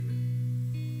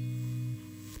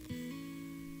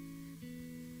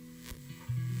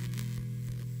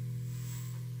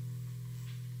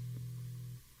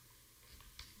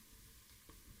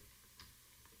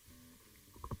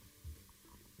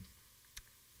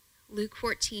Luke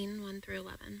 14, 1 through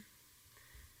 11.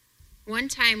 One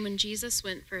time when Jesus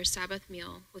went for a Sabbath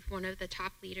meal with one of the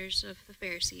top leaders of the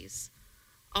Pharisees,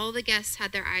 all the guests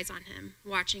had their eyes on him,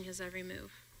 watching his every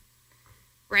move.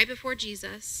 Right before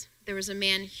Jesus, there was a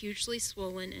man hugely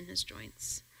swollen in his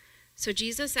joints. So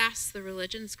Jesus asked the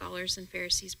religion scholars and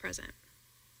Pharisees present,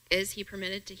 "Is he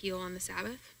permitted to heal on the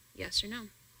Sabbath? Yes or no?"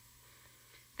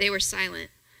 They were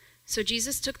silent. So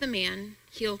Jesus took the man,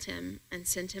 healed him, and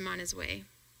sent him on his way.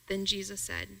 Then Jesus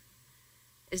said,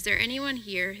 "Is there anyone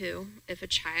here who, if a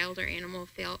child or animal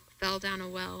fell down a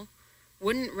well,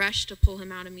 wouldn't rush to pull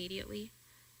him out immediately,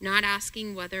 not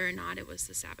asking whether or not it was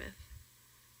the Sabbath?"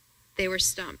 They were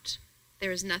stumped. There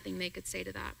was nothing they could say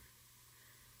to that.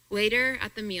 Later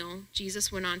at the meal,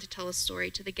 Jesus went on to tell a story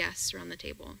to the guests around the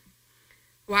table,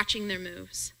 watching their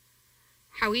moves.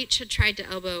 How each had tried to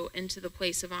elbow into the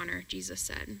place of honor, Jesus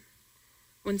said,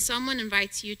 "When someone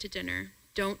invites you to dinner,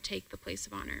 don't take the place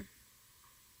of honor.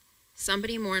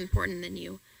 Somebody more important than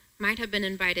you might have been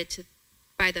invited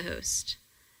by the host.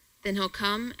 Then he'll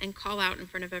come and call out in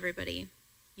front of everybody,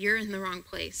 'You're in the wrong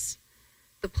place.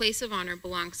 The place of honor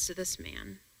belongs to this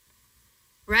man.'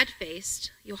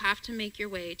 Red-faced, you'll have to make your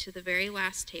way to the very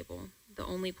last table, the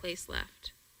only place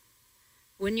left.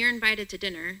 When you're invited to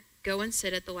dinner, go and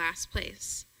sit at the last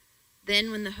place. Then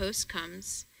when the host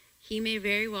comes, he may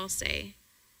very well say,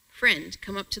 'Friend,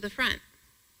 come up to the front.'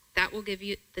 That will give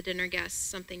you, the dinner guests,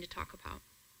 something to talk about.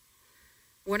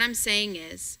 What I'm saying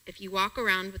is, if you walk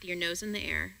around with your nose in the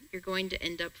air, you're going to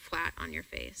end up flat on your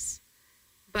face.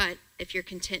 But if you're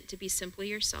content to be simply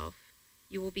yourself,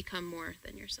 you will become more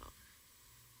than yourself."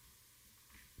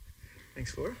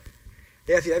 Thanks, Laura.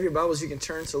 Yeah, if you have your Bibles, you can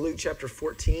turn to Luke chapter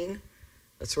 14.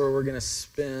 That's where we're going to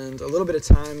spend a little bit of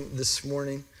time this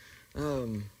morning.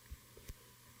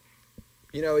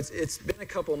 It's been a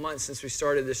couple of months since we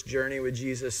started this journey with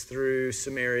Jesus through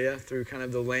Samaria, through kind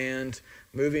of the land,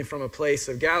 moving from a place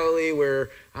of Galilee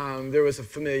where there was a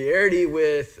familiarity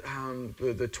with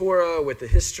the Torah, with the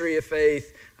history of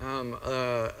faith,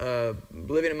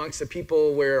 living amongst the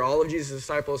people where all of Jesus'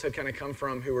 disciples had kind of come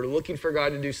from, who were looking for God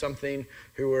to do something,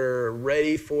 who were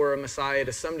ready for a Messiah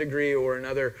to some degree or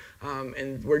another,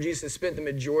 and where Jesus spent the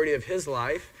majority of his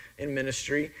life in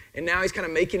ministry. And now he's kind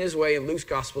of making his way in Luke's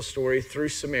gospel story through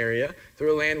Samaria,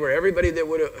 through a land where everybody that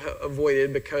would have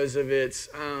avoided because of its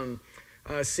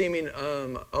seeming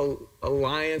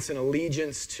alliance and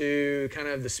allegiance to kind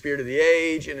of the spirit of the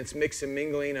age and its mix and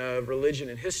mingling of religion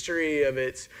and history, of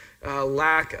its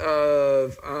lack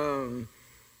of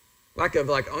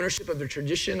like ownership of the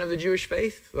tradition of the Jewish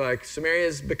faith. Like Samaria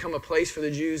has become a place for the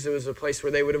Jews. It was a place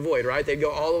where they would avoid, right? They'd go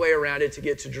all the way around it to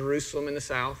get to Jerusalem in the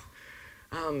south.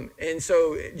 And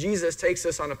so Jesus takes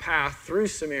us on a path through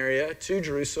Samaria to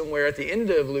Jerusalem, where at the end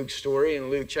of Luke's story, in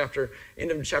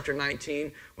end of chapter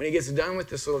 19, when he gets done with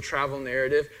this little travel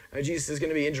narrative, Jesus is going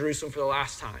to be in Jerusalem for the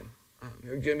last time. He's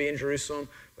going to be in Jerusalem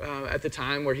at the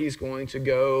time where he's going to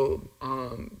go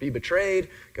be betrayed,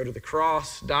 go to the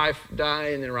cross, die,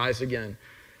 and then rise again.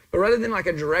 But rather than like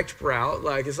a direct route,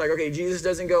 it's like, okay, Jesus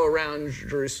doesn't go around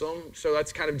Jerusalem, so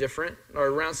that's kind of different, or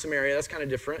around Samaria, that's kind of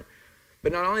different.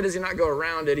 But not only does he not go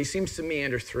around it, he seems to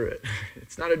meander through it.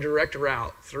 It's not a direct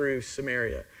route through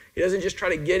Samaria. He doesn't just try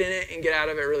to get in it and get out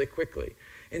of it really quickly.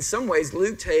 In some ways,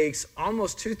 Luke takes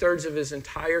almost 2/3 of his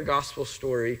entire gospel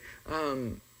story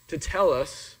to tell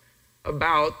us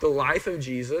about the life of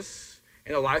Jesus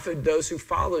and the life of those who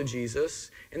follow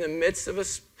Jesus in the midst of a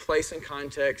place and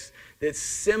context that's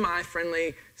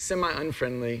semi-friendly,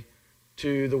 semi-unfriendly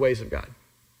to the ways of God.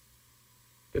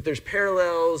 That there's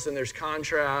parallels and there's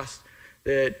contrast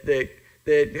that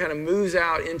kind of moves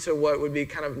out into what would be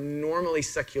kind of normally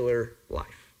secular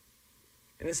life.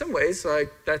 And in some ways,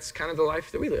 that's kind of the life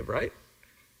that we live, right?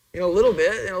 In a little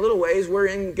ways, we're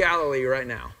in Galilee right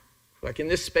now. Like in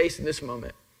this space, in this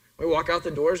moment. When we walk out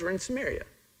the doors, we're in Samaria.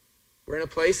 We're in a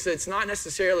place that's not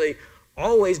necessarily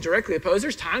always directly opposed.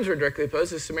 There's times we're directly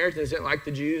opposed. The Samaritans didn't like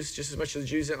the Jews just as much as the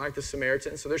Jews didn't like the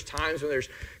Samaritans. So there's times when there's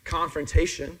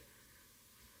confrontation.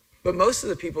 But most of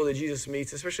the people that Jesus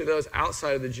meets, especially those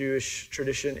outside of the Jewish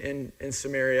tradition in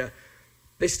Samaria,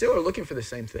 they still are looking for the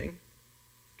same thing.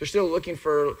 They're still looking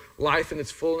for life in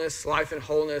its fullness, life in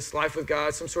wholeness, life with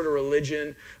God, some sort of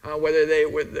religion, though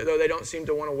they don't seem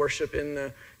to want to worship in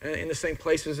the same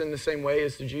places in the same way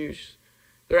as the Jews.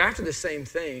 They're after the same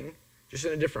thing, just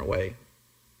in a different way.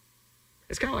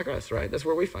 It's kind of like us, right? That's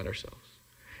where we find ourselves.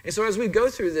 And so as we go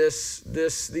through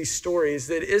these stories,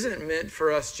 that isn't meant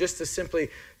for us just to simply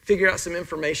figure out some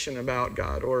information about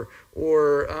God or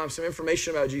some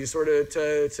information about Jesus, or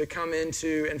to come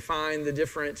into and find the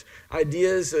different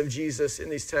ideas of Jesus in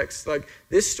these texts. Like,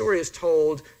 this story is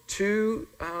told to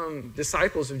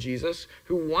disciples of Jesus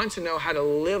who want to know how to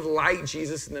live like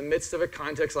Jesus in the midst of a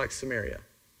context like Samaria.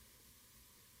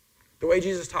 The way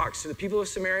Jesus talks to the people of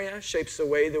Samaria shapes the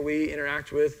way that we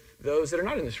interact with those that are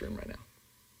not in this room right now.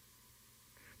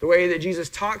 The way that Jesus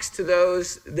talks to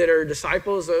those that are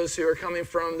disciples, those who are coming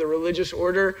from the religious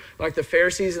order, like the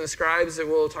Pharisees and the scribes that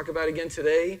we'll talk about again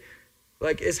today,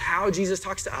 like, is how Jesus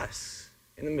talks to us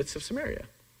in the midst of Samaria.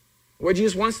 What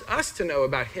Jesus wants us to know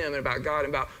about him and about God and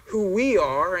about who we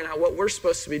are and what we're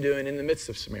supposed to be doing in the midst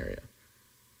of Samaria.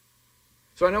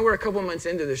 So I know we're a couple months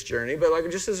into this journey, but like,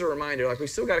 just as a reminder, like, we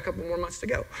still got a couple more months to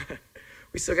go.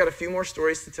 We still got a few more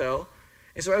stories to tell.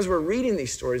 And so as we're reading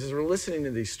these stories, as we're listening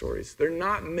to these stories, they're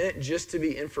not meant just to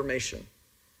be information.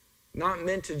 Not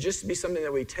meant to just be something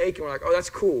that we take and we're like, oh, that's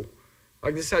cool.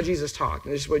 Like, this is how Jesus talked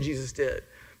and this is what Jesus did.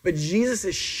 But Jesus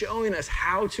is showing us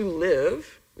how to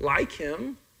live like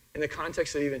him in the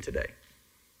context of even today.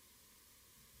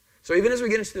 So even as we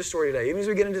get into the story today, even as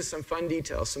we get into some fun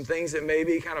details, some things that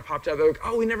maybe kind of popped out, they're like,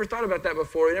 oh, we never thought about that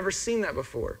before. We never seen that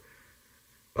before.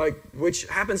 Like, which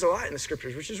happens a lot in the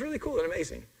scriptures, which is really cool and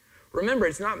amazing. Remember,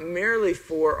 it's not merely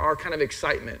for our kind of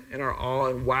excitement and our awe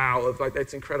and wow of like,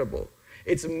 that's incredible.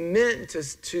 It's meant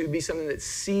to be something that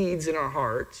seeds in our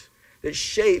heart, that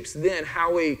shapes then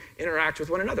how we interact with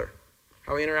one another,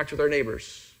 how we interact with our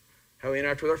neighbors, how we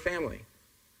interact with our family.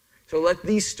 So let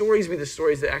these stories be the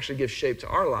stories that actually give shape to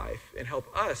our life and help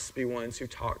us be ones who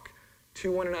talk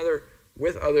to one another,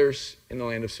 with others in the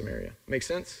land of Samaria. Make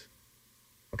sense?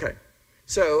 Okay.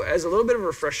 So as a little bit of a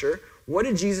refresher, what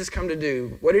did Jesus come to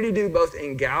do? What did he do both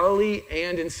in Galilee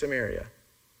and in Samaria?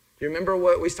 Do you remember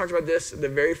what we talked about this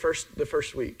the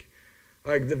first week?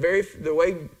 Like,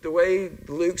 the way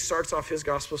Luke starts off his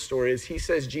gospel story is he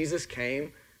says Jesus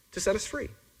came to set us free,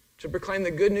 to proclaim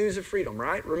the good news of freedom,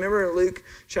 right? Remember in Luke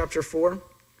chapter 4,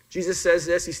 Jesus says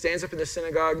this. He stands up in the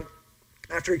synagogue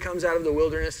after he comes out of the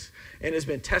wilderness and has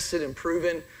been tested and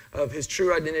proven of his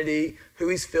true identity, who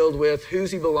he's filled with, who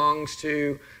he belongs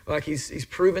to. Like, he's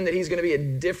proven that he's going to be a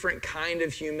different kind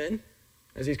of human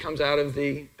as he comes out of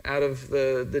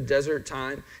the desert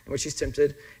time in which he's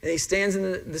tempted. And he stands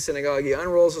in the synagogue, he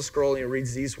unrolls a scroll, and he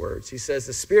reads these words. He says,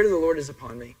 "The Spirit of the Lord is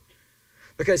upon me,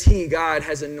 because he, God,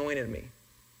 has anointed me.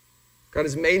 God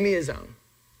has made me his own.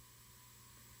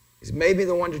 He's made me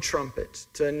the one to trumpet,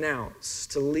 to announce,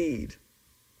 to lead.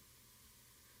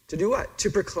 To do what? To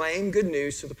proclaim good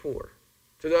news to the poor,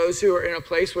 to those who are in a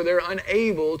place where they're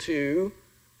unable to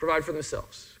provide for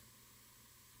themselves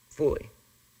fully.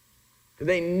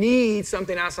 They need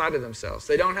something outside of themselves.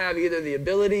 They don't have either the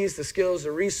abilities, the skills,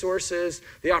 the resources,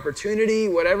 the opportunity,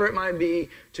 whatever it might be,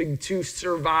 to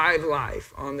survive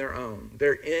life on their own.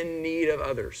 They're in need of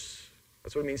others.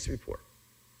 That's what it means to be poor.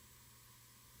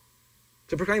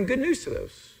 To proclaim good news to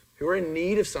those who are in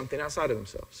need of something outside of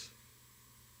themselves.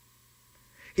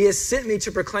 He has sent me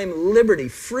to proclaim liberty,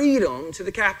 freedom to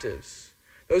the captives,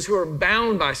 those who are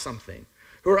bound by something,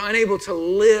 who are unable to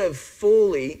live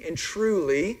fully and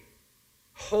truly,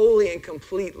 wholly and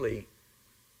completely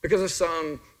because of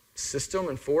some system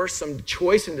and force, some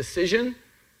choice and decision,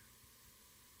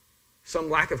 some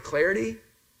lack of clarity.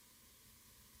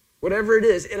 Whatever it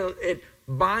is, it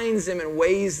binds them and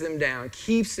weighs them down,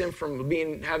 keeps them from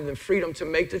having the freedom to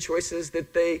make the choices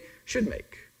that they should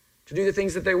make, to do the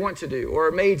things that they want to do or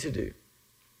are made to do.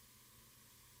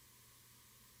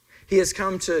 He has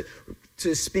come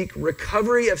to speak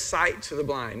recovery of sight to the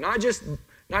blind, not just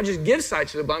give sight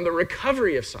to the blind, but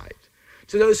recovery of sight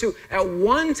to those who at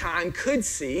one time could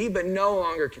see but no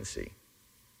longer can see.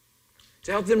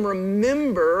 To help them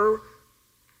remember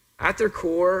at their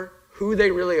core who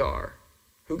they really are,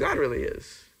 who God really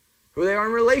is, who they are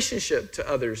in relationship to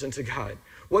others and to God,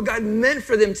 what God meant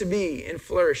for them to be in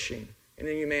flourishing and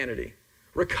in humanity.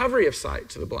 Recovery of sight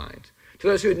to the blind, to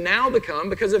those who had now become,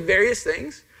 because of various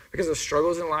things, because of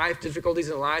struggles in life, difficulties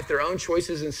in life, their own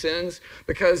choices and sins,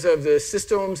 because of the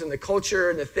systems and the culture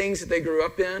and the things that they grew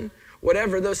up in,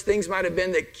 whatever those things might have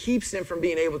been that keeps them from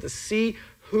being able to see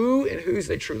who and whose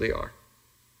they truly are,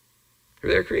 who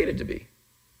they're created to be,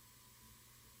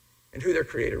 and who their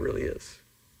creator really is.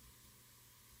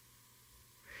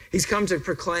 He's come to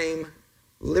proclaim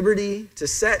liberty, to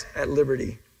set at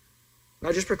liberty,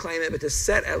 not just proclaim it, but to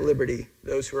set at liberty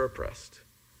those who are oppressed,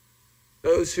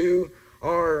 those who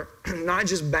are not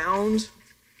just bound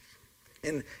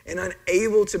and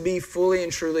unable to be fully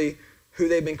and truly who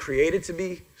they've been created to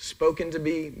be, spoken to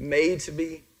be, made to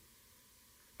be,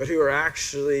 but who are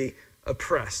actually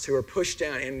oppressed, who are pushed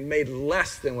down and made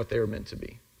less than what they were meant to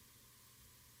be,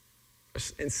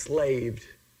 enslaved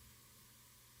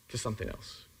to something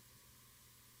else.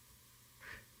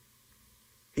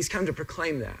 He's come to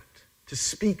proclaim that, to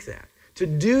speak that, to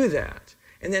do that.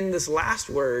 And then this last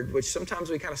word, which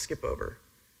sometimes we kind of skip over,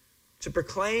 to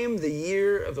proclaim the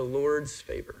year of the Lord's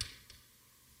favor.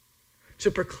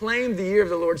 To proclaim the year of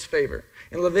the Lord's favor.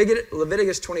 In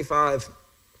Leviticus 25,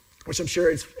 which I'm sure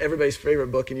is everybody's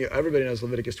favorite book, and everybody knows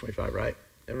Leviticus 25, right?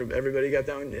 Everybody got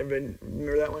that one? Everybody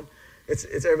remember that one? It's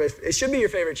everybody's. It should be your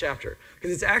favorite chapter, because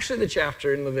it's actually the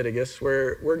chapter in Leviticus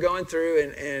where we're going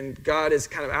through and God is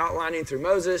kind of outlining through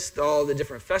Moses all the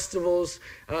different festivals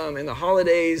and the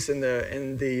holidays and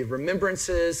the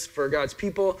remembrances for God's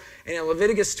people. And in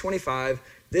Leviticus 25,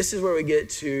 this is where we get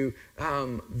to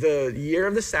the year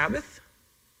of the Sabbath,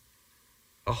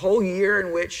 a whole year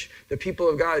in which the people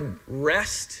of God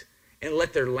rest and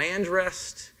let their land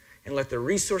rest and let their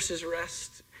resources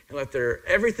rest and let their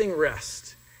everything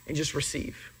rest and just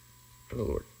receive from the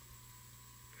Lord.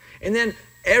 And then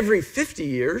every 50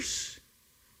 years,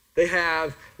 they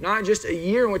have not just a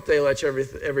year in which they let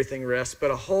everything rest, but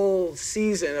a whole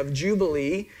season of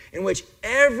Jubilee in which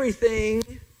everything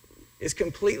is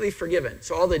completely forgiven.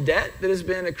 So all the debt that has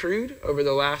been accrued over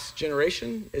the last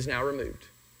generation is now removed.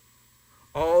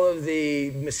 All of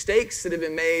the mistakes that have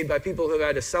been made by people who have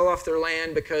had to sell off their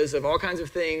land because of all kinds of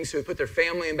things, who have put their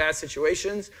family in bad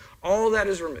situations, all that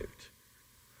is removed.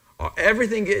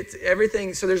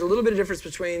 Everything. So there's a little bit of difference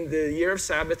between the year of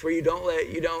Sabbath, where you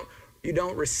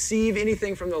don't receive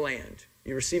anything from the land.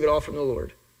 You receive it all from the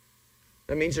Lord.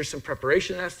 That means there's some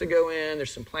preparation that has to go in,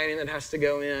 there's some planning that has to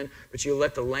go in, but you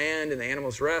let the land and the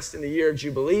animals rest. In the year of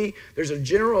Jubilee, there's a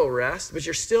general rest, but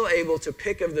you're still able to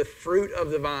pick of the fruit of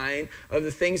the vine, of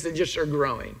the things that just are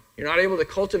growing. You're not able to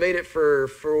cultivate it for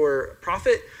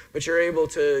profit, but you're able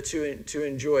to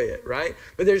enjoy it, right?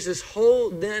 But there's this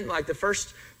whole, then like the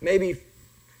first maybe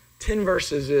 10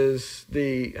 verses is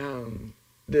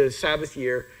the Sabbath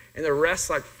year, and the rest,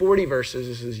 like 40 verses,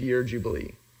 is this year of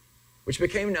Jubilee, which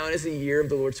became known as the year of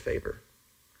the Lord's favor.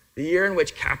 The year in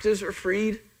which captives are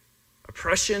freed,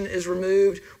 oppression is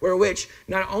removed, where which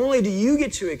not only do you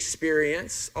get to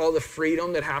experience all the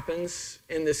freedom that happens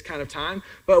in this kind of time,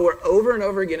 but where over and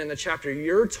over again in the chapter,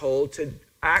 you're told to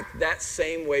act that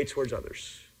same way towards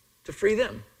others, to free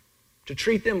them, to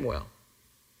treat them well,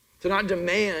 to not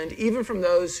demand, even from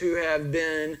those who have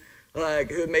been, who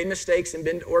have made mistakes and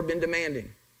been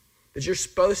demanding. That you're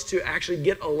supposed to actually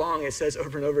get along, it says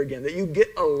over and over again, that you get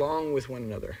along with one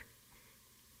another.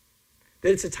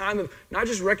 That it's a time of not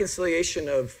just reconciliation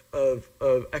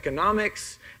of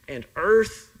economics and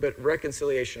earth, but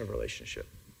reconciliation of relationship.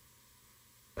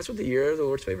 That's what the year of the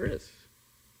Lord's favor is.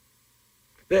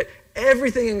 That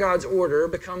everything in God's order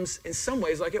becomes in some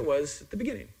ways like it was at the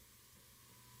beginning.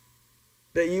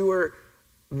 That you were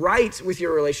right with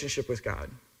your relationship with God.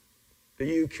 That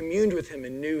you communed with him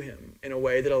and knew him in a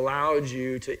way that allowed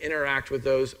you to interact with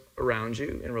those around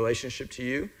you in relationship to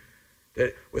you,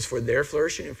 that was for their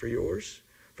flourishing and for yours,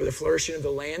 for the flourishing of the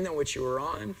land on which you were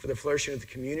on, for the flourishing of the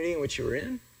community in which you were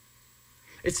in.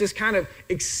 It's this kind of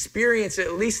experience,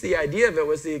 at least the idea of it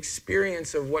was the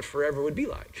experience of what forever would be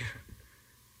like.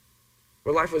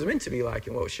 What life was meant to be like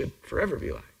and what it should forever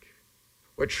be like.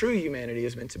 What true humanity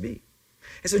is meant to be.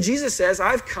 And so Jesus says,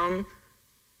 I've come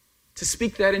to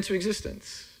speak that into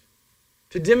existence,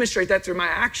 to demonstrate that through my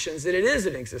actions, that it is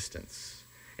in existence.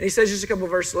 And he says just a couple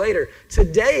verses later,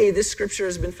 today this scripture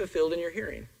has been fulfilled in your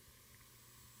hearing.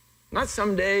 Not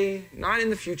someday, not in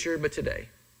the future, but today.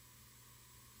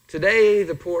 Today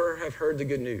the poor have heard the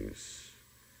good news.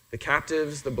 The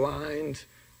captives, the blind,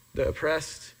 the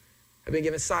oppressed have been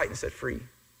given sight and set free.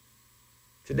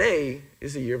 Today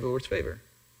is the year of the Lord's favor.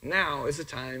 Now is the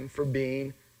time for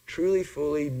being truly,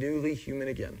 fully, newly human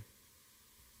again.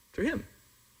 Through him.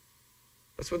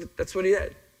 That's what he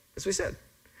did. That's what he said.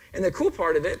 And the cool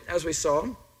part of it, as we saw,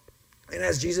 and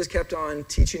as Jesus kept on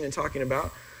teaching and talking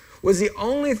about, was the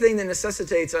only thing that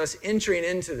necessitates us entering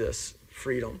into this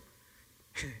freedom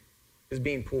is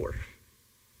being poor,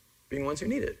 being ones who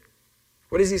need it.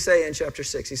 What does he say in chapter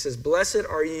 6? He says, blessed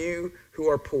are you who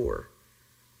are poor,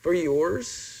 for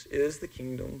yours is the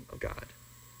kingdom of God.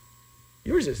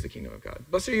 Yours is the kingdom of God.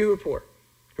 Blessed are you who are poor,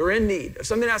 who are in need of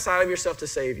something outside of yourself to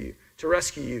save you, to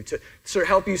rescue you, to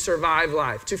help you survive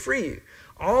life, to free you.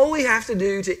 All we have to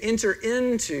do to enter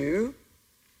into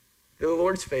the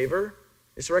Lord's favor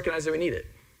is to recognize that we need it.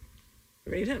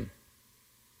 We need him.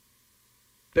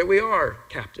 That we are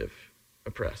captive,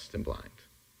 oppressed, and blind.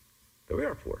 That we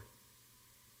are poor.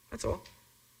 That's all.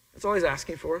 That's all he's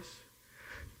asking for us.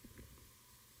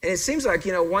 And it seems like,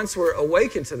 once we're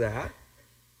awakened to that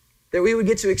we would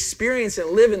get to experience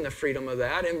and live in the freedom of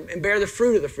that and bear the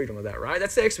fruit of the freedom of that, right?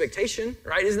 That's the expectation,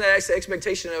 right? Isn't that the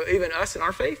expectation of even us in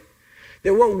our faith?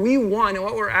 That what we want and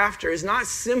what we're after is not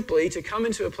simply to come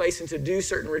into a place and to do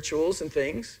certain rituals and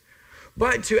things,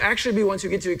 but to actually be ones who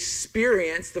get to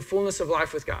experience the fullness of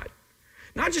life with God.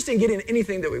 Not just in getting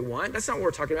anything that we want. That's not what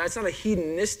we're talking about. It's not a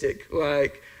hedonistic,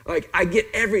 like I get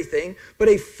everything, but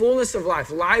a fullness of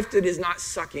life. Life that is not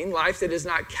sucking, life that is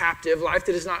not captive, life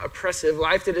that is not oppressive,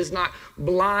 life that is not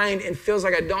blind and feels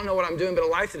like I don't know what I'm doing, but a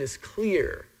life that is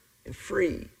clear and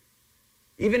free,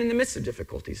 even in the midst of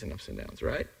difficulties and ups and downs,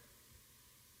 right?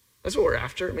 That's what we're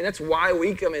after. I mean, that's why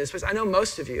we come in this place. I know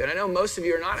most of you, and I know most of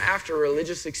you are not after a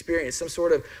religious experience, some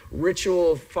sort of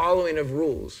ritual following of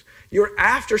rules. You're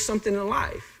after something in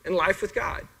life with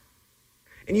God.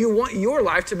 And you want your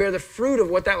life to bear the fruit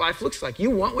of what that life looks like. You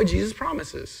want what Jesus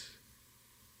promises.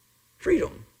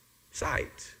 Freedom,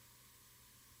 sight,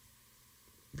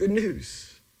 good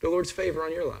news, the Lord's favor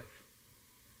on your life.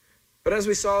 But as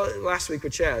we saw last week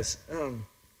with Chaz,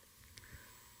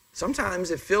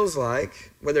 sometimes it feels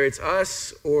like, whether it's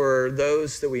us or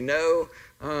those that we know,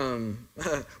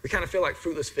 we kind of feel like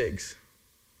fruitless figs,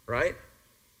 right?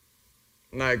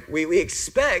 Like we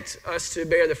expect us to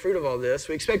bear the fruit of all this.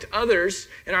 We expect others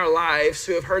in our lives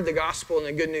who have heard the gospel and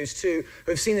the good news too,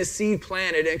 who have seen the seed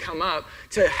planted and come up,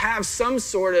 to have some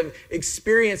sort of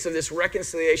experience of this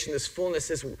reconciliation, this fullness,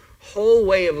 this whole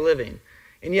way of living.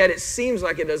 And yet it seems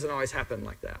like it doesn't always happen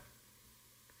like that.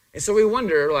 And so we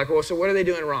wonder, so what are they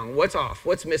doing wrong? What's off?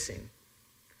 What's missing?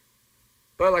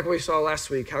 But like we saw last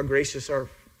week, how gracious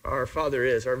our Father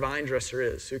is, our vine dresser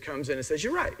is, who comes in and says,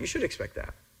 you're right, you should expect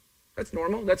that. That's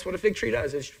normal. That's what a fig tree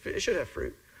does. It should have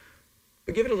fruit.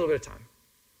 But give it a little bit of time.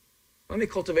 Let me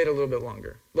cultivate a little bit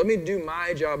longer. Let me do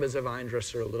my job as a vine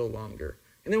dresser a little longer.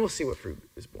 And then we'll see what fruit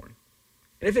is born.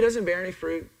 And if it doesn't bear any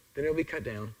fruit, then it'll be cut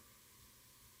down.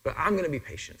 But I'm going to be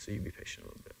patient, so you be patient a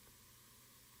little bit.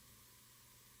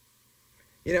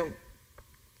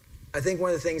 I think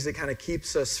one of the things that kind of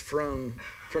keeps us from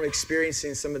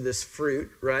experiencing some of this fruit,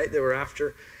 right, that we're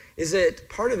after, is that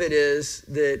part of it is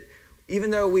that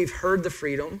even though we've heard the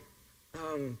freedom,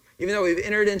 even though we've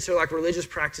entered into religious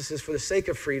practices for the sake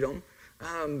of freedom,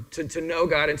 to know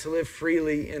God and to live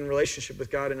freely in relationship with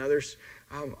God and others,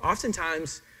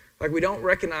 oftentimes, we don't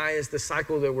recognize the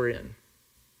cycle that we're in.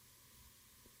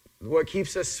 What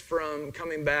keeps us from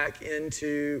coming back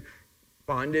into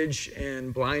bondage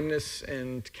and blindness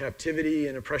and captivity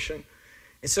and oppression.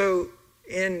 And so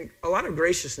in a lot of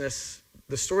graciousness,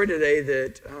 the story today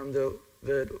that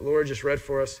the Lord just read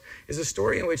for us is a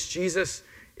story in which Jesus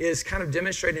is kind of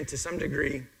demonstrating to some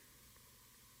degree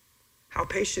how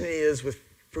patient he is with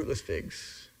fruitless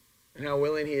figs and how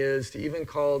willing he is to even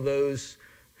call those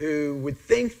who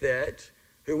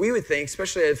we would think,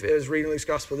 especially as reading Luke's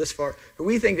gospel this far, who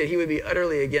we think that he would be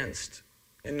utterly against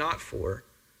and not for,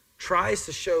 tries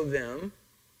to show them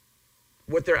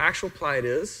what their actual plight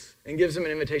is and gives them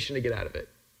an invitation to get out of it.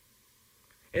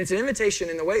 And it's an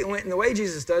invitation, and the way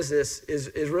Jesus does this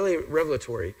is really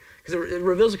revelatory, because it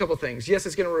reveals a couple things. Yes,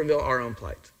 it's going to reveal our own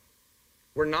plight.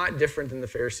 We're not different than the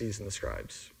Pharisees and the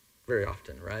scribes very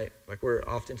often, right? We're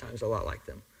oftentimes a lot like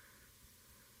them.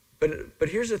 But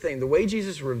here's the thing: the way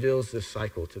Jesus reveals this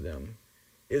cycle to them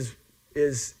is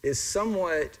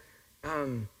somewhat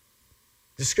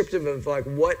descriptive of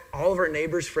what all of our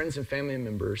neighbors, friends, and family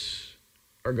members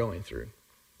are going through,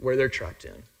 where they're trapped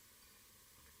in.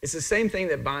 It's the same thing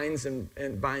that binds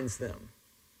and binds them.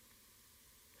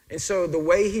 And so the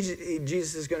way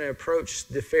Jesus is going to approach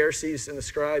the Pharisees and the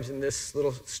scribes in this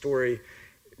little story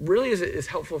really is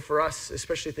helpful for us,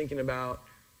 especially thinking about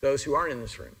those who aren't in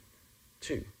this room,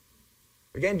 too.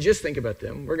 Again, just think about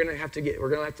them. We're going to have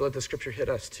to let the scripture hit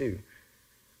us too.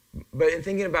 But in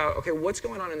thinking about, okay, what's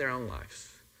going on in their own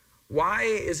lives? Why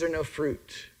is there no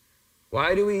fruit?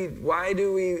 Why do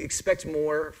we expect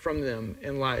more from them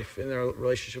in life, in their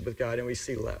relationship with God, and we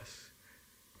see less?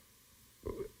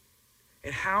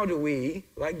 And how do we,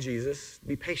 like Jesus,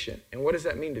 be patient? And what does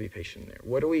that mean to be patient there?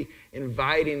 What are we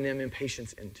inviting them in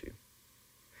patience into?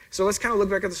 So let's kind of look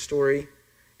back at the story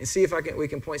and see if we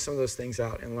can point some of those things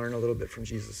out and learn a little bit from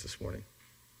Jesus this morning.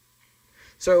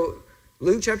 So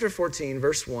Luke chapter 14,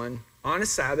 verse 1, on a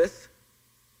Sabbath,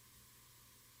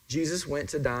 Jesus went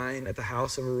to dine at the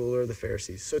house of a ruler of the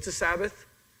Pharisees. So it's a Sabbath.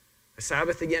 A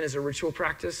Sabbath, again, is a ritual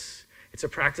practice. It's a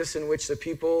practice in which the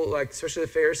people, especially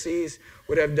the Pharisees,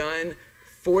 would have done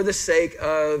for the sake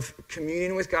of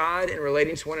communing with God and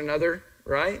relating to one another,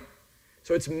 right?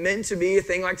 So it's meant to be a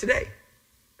thing like today,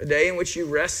 a day in which you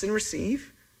rest and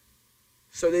receive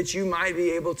so that you might be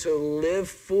able to live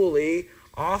fully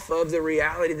off of the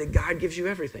reality that God gives you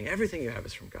everything. Everything you have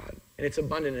is from God, and it's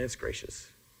abundant and it's gracious,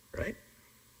 right?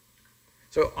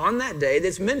 So on that day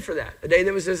that's meant for that, a day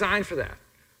that was designed for that,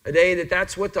 a day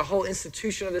that's what the whole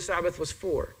institution of the Sabbath was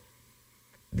for.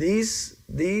 These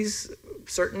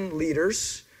certain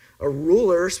leaders, a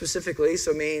ruler specifically,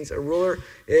 so means a ruler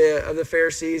of the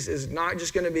Pharisees is not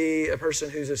just going to be a person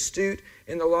who's astute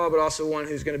in the law, but also one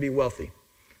who's going to be wealthy.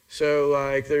 So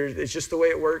like it's just the way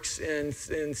it works in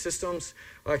systems.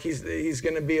 Like he's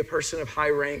going to be a person of high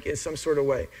rank in some sort of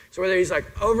way. So whether he's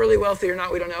like overly wealthy or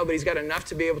not, we don't know, but he's got enough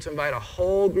to be able to invite a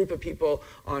whole group of people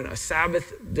on a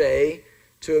Sabbath day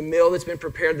to a meal that's been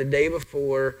prepared the day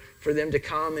before for them to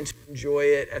come and to enjoy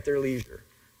it at their leisure.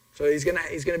 So he's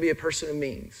gonna be a person of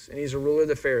means, and he's a ruler of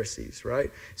the Pharisees, right?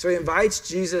 So he invites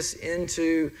Jesus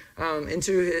into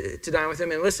to dine with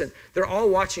him. And listen, they're all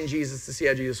watching Jesus to see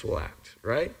how Jesus will act,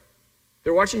 right?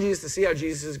 They're watching Jesus to see how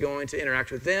Jesus is going to interact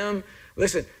with them.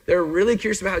 Listen, they're really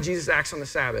curious about how Jesus acts on the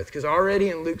Sabbath, because already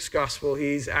in Luke's gospel,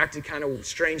 he's acted kind of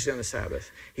strangely on the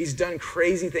Sabbath. He's done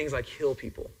crazy things like heal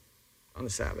people on the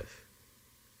Sabbath,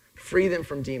 free them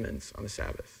from demons on the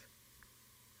Sabbath.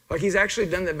 Like he's actually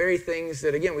done the very things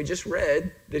that, again, we just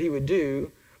read that he would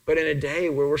do, but in a day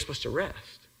where we're supposed to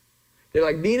rest. They're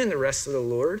like, being in the rest of the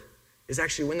Lord is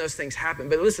actually when those things happen.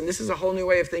 But listen, this is a whole new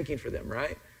way of thinking for them,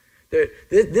 right?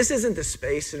 This isn't the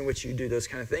space in which you do those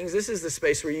kind of things. This is the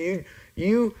space where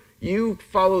you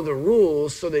follow the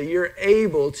rules so that you're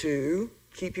able to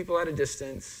keep people at a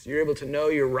distance. You're able to know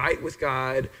you're right with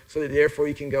God so that therefore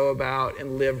you can go about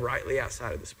and live rightly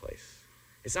outside of this place.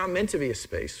 It's not meant to be a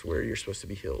space where you're supposed to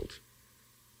be healed,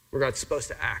 where God's supposed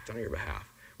to act on your behalf,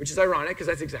 which is ironic because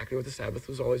that's exactly what the Sabbath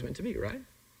was always meant to be, right?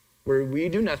 Where we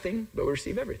do nothing, but we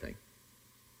receive everything.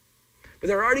 But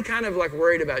they're already kind of like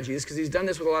worried about Jesus because he's done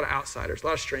this with a lot of outsiders, a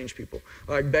lot of strange people,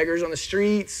 like beggars on the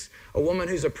streets, a woman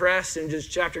who's oppressed, and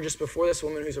just chapter just before this, a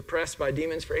woman who's oppressed by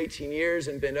demons for 18 years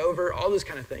and bent over, all those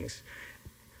kind of things.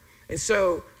 And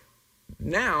so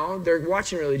now they're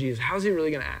watching really Jesus. How's he really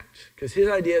going to act? Because his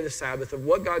idea of the Sabbath, of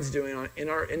what God's doing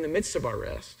in the midst of our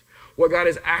rest, what God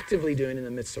is actively doing in the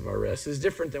midst of our rest, is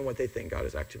different than what they think God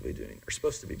is actively doing or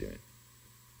supposed to be doing.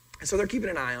 And so they're keeping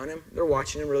an eye on him. They're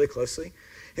watching him really closely.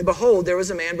 And behold, there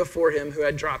was a man before him who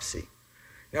had dropsy.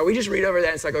 Now we just read over that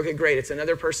and it's like, okay, great. It's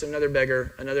another person, another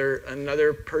beggar,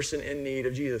 another person in need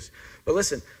of Jesus. But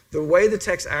listen, the way the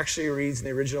text actually reads in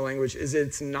the original language is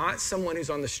it's not someone who's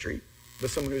on the street, but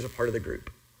someone who's a part of the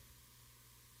group.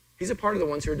 He's a part of the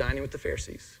ones who are dining with the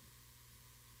Pharisees.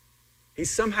 He's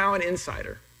somehow an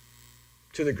insider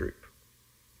to the group.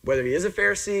 Whether he is a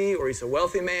Pharisee or he's a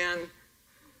wealthy man,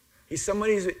 he's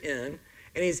somebody who's in,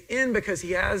 and he's in because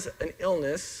he has an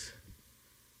illness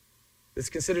that's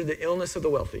considered the illness of the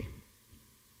wealthy.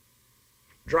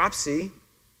 Dropsy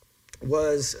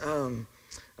was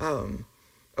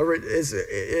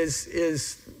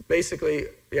is basically,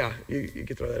 yeah, you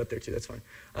could throw that up there too, that's fine.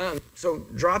 So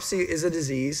dropsy is a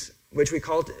disease, which we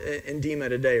call it edema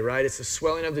today, right? It's a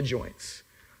swelling of the joints.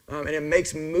 And it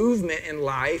makes movement in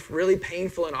life really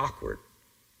painful and awkward.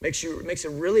 Makes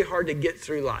it really hard to get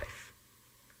through life.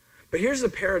 But here's the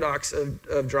paradox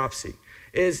of dropsy,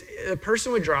 is a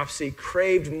person with dropsy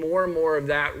craved more and more of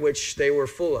that which they were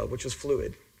full of, which was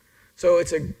fluid. So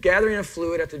it's a gathering of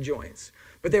fluid at the joints.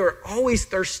 But they were always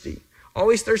thirsty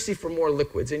for more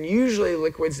liquids, and usually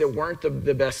liquids that weren't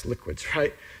the best liquids,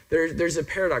 right? There's a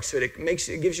paradox to it.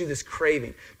 It gives you this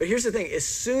craving. But here's the thing, as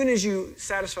soon as you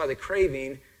satisfy the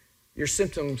craving, your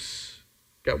symptoms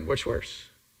got much worse,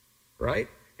 right?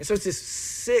 And so it's this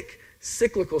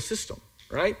cyclical system,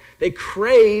 right? They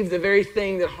crave the very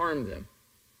thing that harmed them.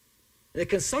 And the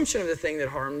consumption of the thing that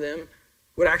harmed them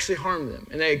would actually harm them.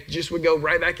 And they just would go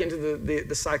right back into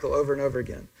the cycle over and over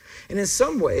again. And in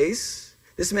some ways,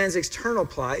 this man's external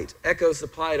plight echoes the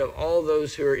plight of all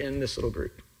those who are in this little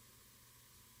group.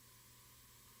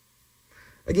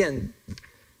 Again,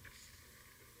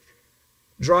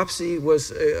 dropsy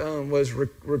was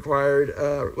regarded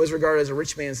as a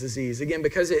rich man's disease. Again,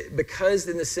 because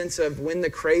in the sense of when the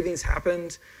cravings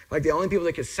happened, like the only people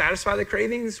that could satisfy the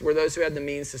cravings were those who had the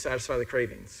means to satisfy the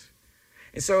cravings.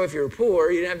 And so if you were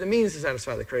poor, you didn't have the means to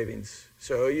satisfy the cravings.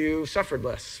 So you suffered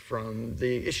less from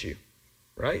the issue,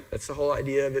 right? That's the whole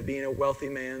idea of it being a wealthy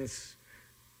man's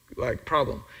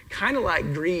problem. Kind of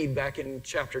like greed back in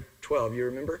chapter 12, you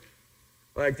remember?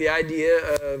 Like the idea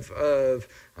of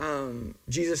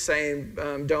Jesus saying,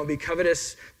 don't be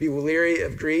covetous, be weary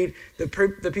of greed.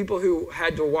 The people who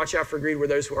had to watch out for greed were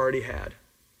those who already had.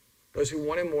 Those who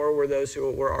wanted more were those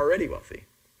who were already wealthy.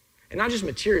 And not just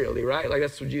materially, right? Like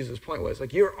that's what Jesus' point was.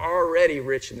 Like you're already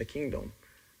rich in the kingdom.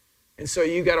 And so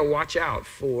you got to watch out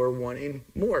for wanting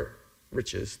more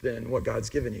riches than what God's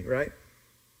given you, right?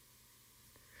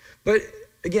 But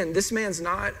again, this man's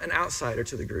not an outsider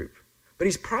to the group, but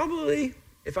he's probably,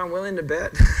 if I'm willing to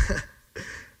bet,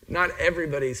 not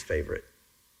everybody's favorite,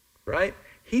 right?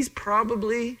 He's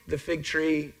probably the fig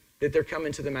tree that they're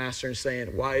coming to the master and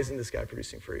saying, why isn't this guy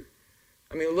producing fruit?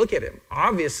 I mean, look at him.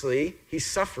 Obviously, he's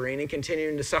suffering and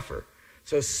continuing to suffer.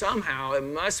 So somehow it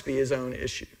must be his own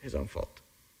issue, his own fault.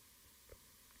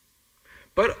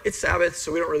 But it's Sabbath,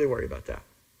 so we don't really worry about that.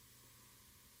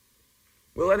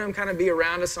 We'll let him kind of be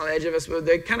around us, on the edge of us, but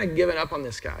they've kind of given up on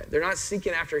this guy. They're not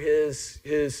seeking after his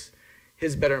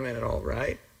betterment at all,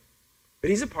 right? But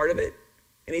he's a part of it,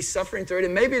 and he's suffering through it.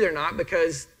 And maybe they're not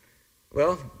because,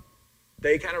 well,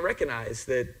 they kind of recognize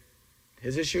that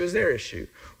his issue is their issue.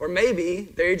 Or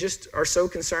maybe they just are so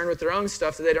concerned with their own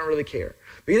stuff that they don't really care.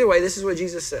 But either way, this is what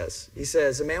Jesus says. He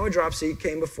says, a man with dropsy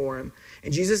came before him,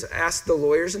 and Jesus asked the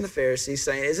lawyers and the Pharisees,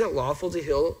 saying, is it lawful to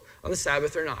heal on the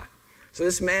Sabbath or not? So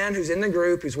this man who's in the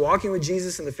group, who's walking with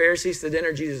Jesus and the Pharisees to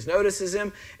dinner, Jesus notices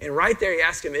him, and right there he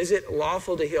asks him, is it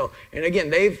lawful to heal? And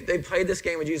again, they've played this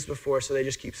game with Jesus before, so they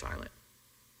just keep silent.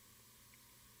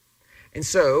 And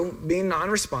so, being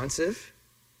non-responsive,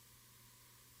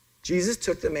 Jesus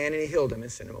took the man and he healed him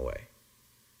and sent him away.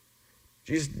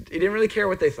 He didn't really care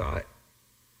what they thought.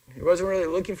 He wasn't really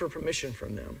looking for permission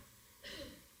from them.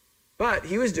 But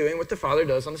he was doing what the Father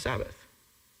does on the Sabbath.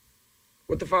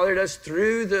 What the Father does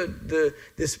through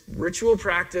this ritual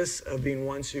practice of being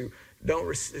ones who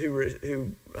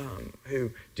do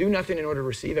nothing in order to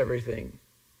receive everything.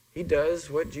 He does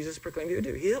what Jesus proclaimed he would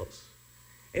do. He heals.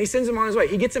 And he sends him on his way.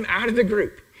 He gets him out of the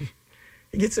group.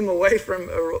 He gets him away from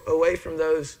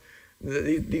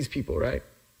these people, right?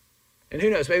 And who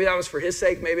knows, maybe that was for his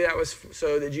sake, maybe that was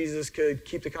so that Jesus could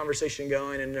keep the conversation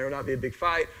going and there would not be a big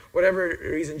fight. Whatever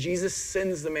reason, Jesus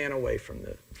sends the man away from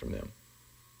them.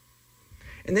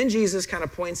 And then Jesus kind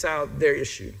of points out their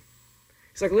issue.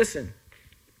 He's like, listen,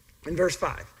 in verse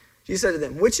 5, Jesus said to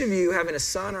them, which of you, having a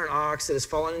son or an ox that has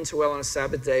fallen into a well on a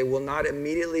Sabbath day, will not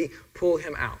immediately pull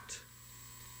him out?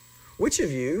 Which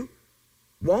of you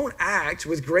won't act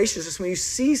with graciousness when you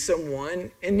see someone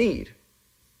in need?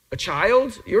 A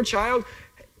child, your child,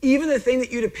 even the thing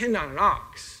that you depend on, an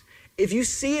ox, if you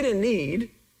see it in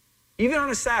need, even on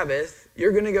a Sabbath,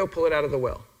 you're going to go pull it out of the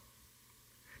well.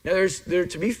 Now,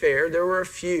 to be fair, there were a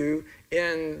few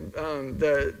in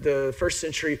the first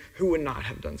century who would not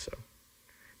have done so.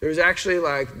 There was actually,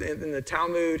 like in the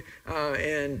Talmud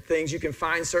and things, you can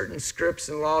find certain scripts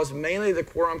and laws, mainly the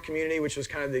Quorum community, which was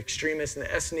kind of the extremists, and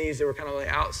the Essenes, they were kind of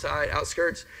like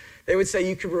outskirts. They would say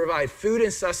you could provide food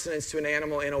and sustenance to an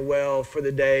animal in a well for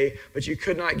the day, but you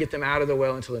could not get them out of the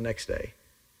well until the next day.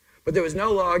 But there was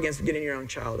no law against getting your own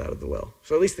child out of the well.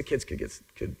 So at least the kids could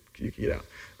get out,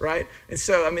 right? And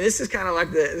so, I mean, this is kind of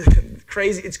like the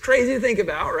crazy, it's crazy to think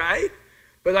about, right?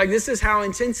 But like this is how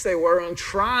intense they were on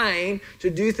trying to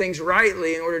do things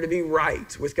rightly in order to be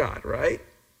right with God, right?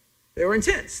 They were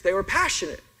intense. They were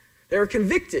passionate. They were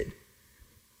convicted.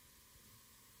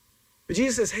 But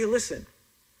Jesus says, hey, listen,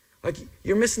 like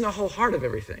you're missing the whole heart of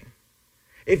everything.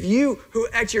 If you, who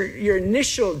at your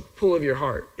initial pull of your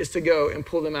heart is to go and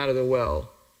pull them out of the well,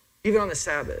 even on the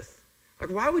Sabbath, like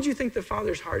why would you think the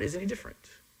Father's heart is any different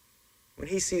when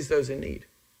he sees those in need?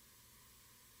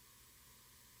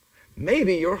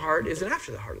 Maybe your heart isn't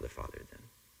after the heart of the Father then.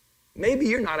 Maybe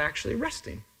you're not actually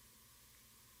resting.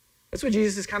 That's what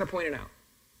Jesus is kind of pointing out.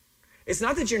 It's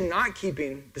not that you're not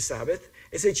keeping the Sabbath,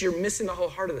 it's that you're missing the whole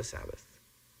heart of the Sabbath.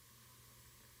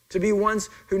 To be ones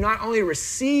who not only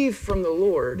receive from the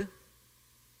Lord,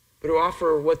 but who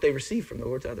offer what they receive from the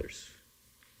Lord to others.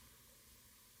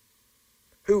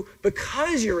 Who,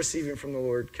 because you're receiving from the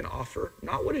Lord, can offer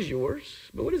not what is yours,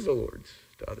 but what is the Lord's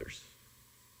to others.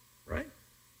 Right?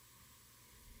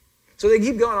 So they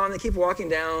keep going on, they keep walking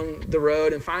down the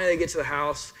road, and finally they get to the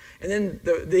house, and then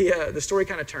the story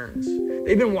kind of turns.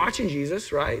 They've been watching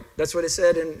Jesus, right? That's what it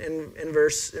said in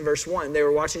verse 1. They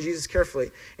were watching Jesus carefully.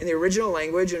 In the original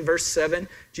language, in verse 7,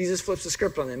 Jesus flips the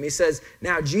script on them. He says,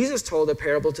 now Jesus told a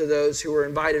parable to those who were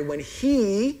invited when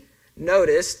he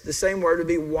noticed, the same word would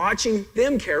be watching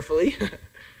them carefully,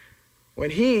 when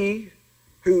he,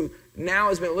 who now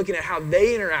has been looking at how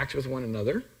they interact with one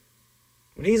another,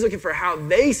 when he's looking for how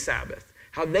they Sabbath,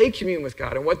 how they commune with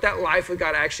God, and what that life with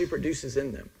God actually produces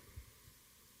in them.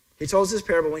 He told us this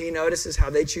parable when he notices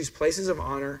how they choose places of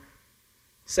honor,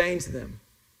 saying to them,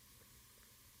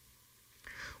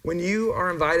 when you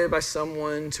are invited by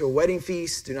someone to a wedding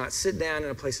feast, do not sit down in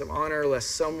a place of honor,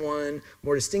 lest someone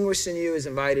more distinguished than you is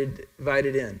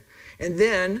invited in. And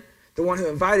then the one who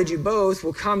invited you both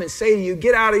will come and say to you,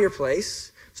 get out of your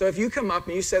place, So if you come up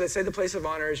and you say the place of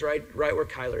honor is right where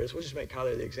Kyler is. We'll just make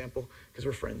Kyler the example because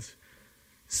we're friends.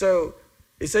 So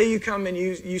you say you come and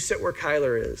you sit where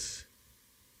Kyler is.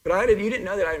 But you didn't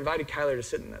know that I invited Kyler to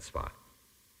sit in that spot.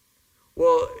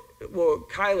 Well,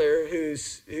 Kyler,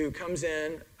 who comes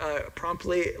in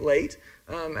promptly late,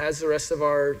 as the rest of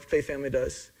our faith family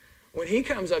does, when he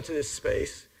comes up to this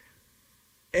space,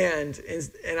 and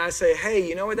I say, hey,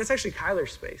 you know what? That's actually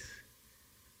Kyler's space.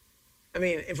 I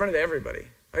mean, in front of everybody.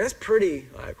 Like, that's pretty,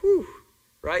 whew,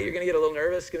 right? You're going to get a little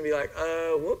nervous. Going to be like,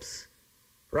 whoops,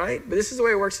 right? But this is the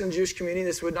way it works in the Jewish community.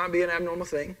 This would not be an abnormal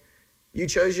thing. You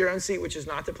chose your own seat, which is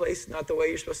not the place, not the way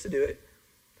you're supposed to do it.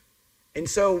 And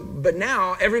so, but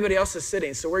now everybody else is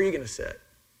sitting, so where are you going to sit?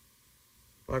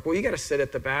 Like, well, you got to sit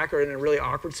at the back or in a really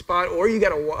awkward spot, or you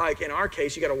got to, like in our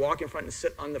case, you got to walk in front and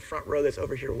sit on the front row that's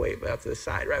over here way out to the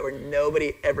side, right, where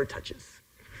nobody ever touches.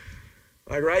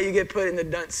 Like, right, you get put in the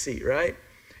dunce seat, right?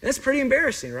 And that's pretty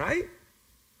embarrassing, right?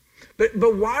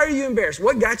 But why are you embarrassed?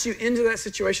 What got you into that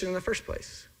situation in the first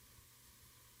place?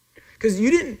 Because you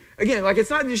didn't, again, like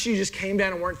it's not just you just came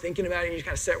down and weren't thinking about it and you just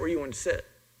kind of sat where you wanted to sit.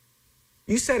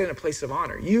 You sat in a place of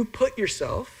honor. You put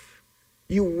yourself,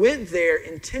 you went there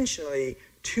intentionally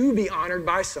to be honored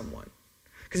by someone.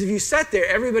 Because if you sat there,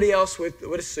 everybody else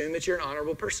would assume that you're an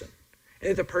honorable person and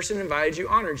that the person who invited you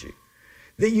honored you.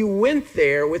 That you went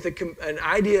there with an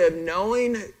idea of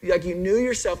knowing, like you knew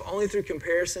yourself only through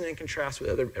comparison and contrast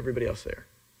with everybody else there.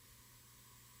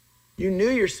 You knew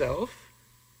yourself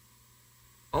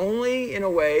only in a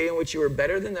way in which you were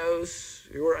better than those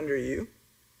who were under you,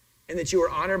 and that you were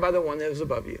honored by the one that was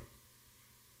above you.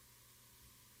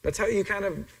 That's how you kind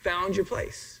of found your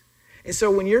place. And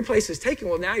so when your place is taken,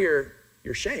 well, now you're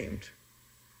shamed.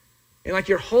 And like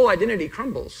your whole identity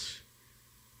crumbles.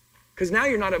 Because now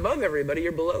you're not above everybody,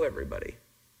 you're below everybody.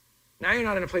 Now you're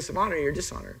not in a place of honor, you're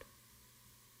dishonored.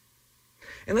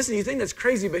 And listen, you think that's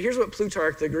crazy, but here's what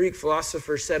Plutarch, the Greek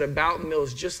philosopher, said about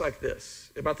meals just like this.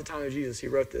 About the time of Jesus, he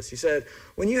wrote this. He said,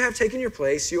 when you have taken your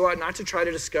place, you ought not to try to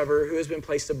discover who has been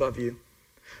placed above you,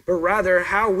 but rather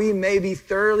how we may be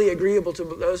thoroughly agreeable to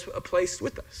those placed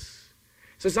with us.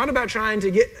 So it's not about trying to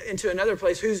get into another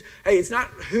place it's not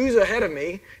who's ahead of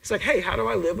me. It's like, hey, how do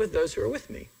I live with those who are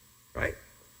with me, right?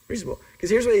 Reasonable. Because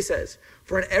here's what he says.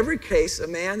 For in every case, a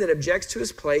man that objects to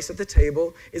his place at the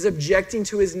table is objecting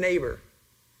to his neighbor.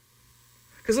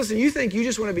 Because listen, you think you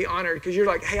just want to be honored because you're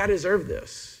like, hey, I deserve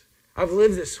this. I've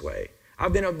lived this way.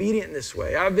 I've been obedient in this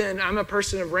way. I'm a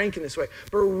person of rank in this way.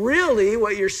 But really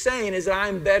what you're saying is that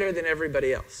I'm better than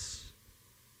everybody else.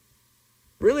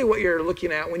 Really what you're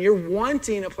looking at when you're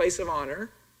wanting a place of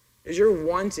honor is you're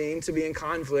wanting to be in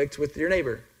conflict with your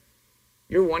neighbor.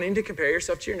 You're wanting to compare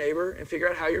yourself to your neighbor and figure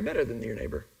out how you're better than your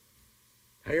neighbor.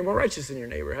 How you're more righteous than your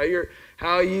neighbor.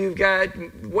 How you've got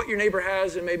what your neighbor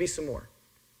has and maybe some more.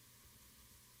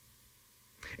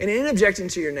 And in objecting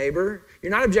to your neighbor, you're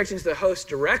not objecting to the host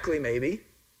directly, maybe.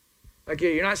 Like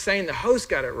you're not saying the host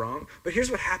got it wrong, but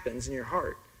here's what happens in your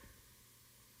heart.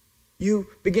 You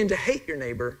begin to hate your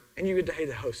neighbor, and you begin to hate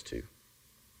the host too.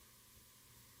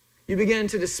 You begin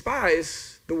to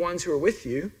despise the ones who are with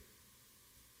you,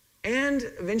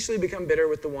 and eventually become bitter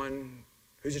with the one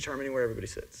who's determining where everybody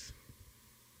sits.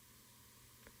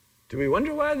 Do we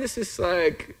wonder why this is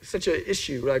like such an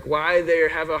issue? Like why they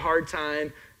have a hard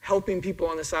time helping people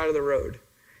on the side of the road?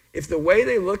 If the way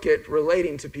they look at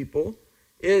relating to people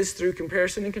is through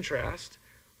comparison and contrast,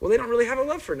 well, they don't really have a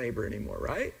love for neighbor anymore,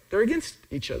 right? They're against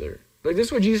each other. Like this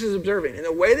is what Jesus is observing. And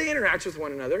the way they interact with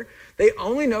one another, they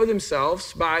only know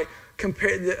themselves by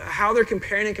how they're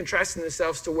comparing and contrasting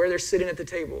themselves to where they're sitting at the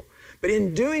table. But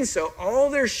in doing so, all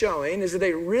they're showing is that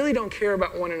they really don't care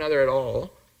about one another at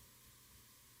all.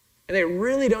 And they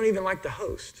really don't even like the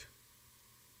host.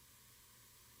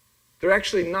 They're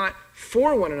actually not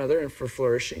for one another and for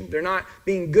flourishing. They're not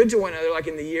being good to one another like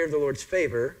in the year of the Lord's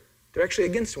favor. They're actually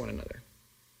against one another.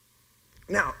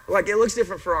 Now, like it looks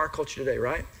different for our culture today,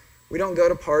 right? We don't go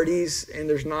to parties and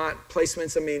there's not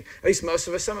placements. I mean, at least most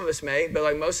of us, some of us may, but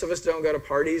like most of us don't go to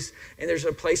parties and there's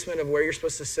a placement of where you're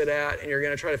supposed to sit at and you're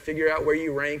going to try to figure out where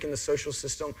you rank in the social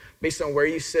system based on where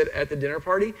you sit at the dinner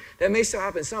party. That may still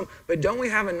happen some, but don't we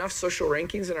have enough social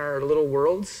rankings in our little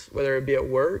worlds, whether it be at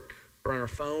work or on our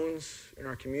phones, in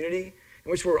our community,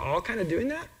 in which we're all kind of doing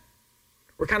that?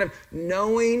 We're kind of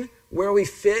knowing where we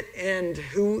fit and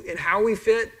who and how we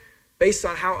fit based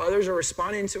on how others are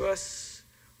responding to us,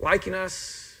 liking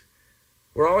us.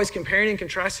 We're always comparing and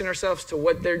contrasting ourselves to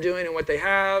what they're doing and what they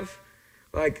have.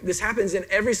 Like this happens in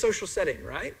every social setting,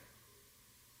 right?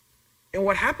 And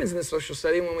what happens in the social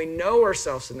setting when we know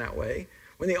ourselves in that way,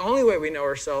 when the only way we know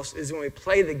ourselves is when we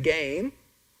play the game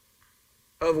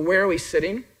of where are we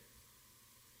sitting,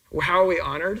 How are we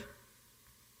honored?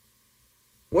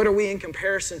 What are we in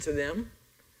comparison to them?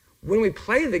 When we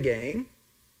play the game,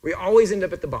 we always end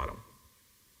up at the bottom.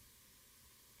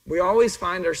 We always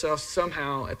find ourselves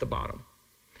somehow at the bottom.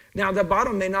 Now, the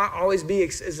bottom may not always be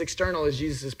as external as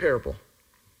Jesus' parable,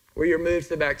 where you're moved to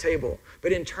the back table.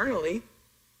 But internally,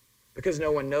 because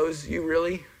no one knows you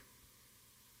really,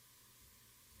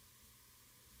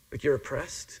 like you're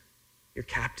oppressed, you're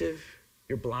captive,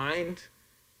 you're blind,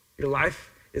 your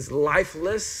life is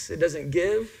lifeless, it doesn't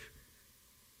give,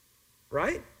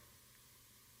 right?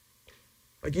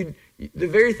 Like the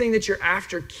very thing that you're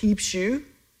after keeps you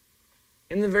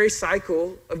in the very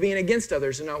cycle of being against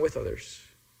others and not with others.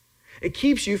 It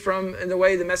keeps you from, in the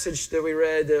way the message that we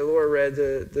read, that Laura read,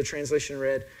 the translation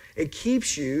read, it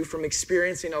keeps you from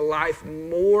experiencing a life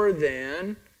more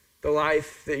than the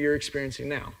life that you're experiencing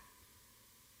now.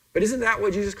 But isn't that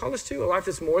what Jesus called us to? A life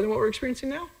that's more than what we're experiencing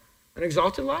now? An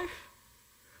exalted life?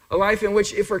 A life in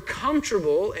which if we're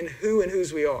comfortable in who and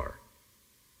whose we are,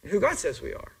 and who God says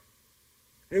we are,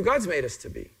 and who God's made us to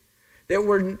be, that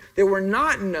we're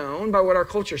not known by what our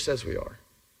culture says we are,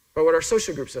 by what our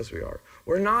social group says we are.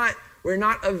 We're not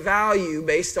of value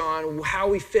based on how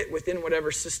we fit within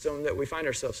whatever system that we find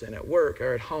ourselves in, at work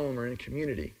or at home or in a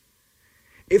community.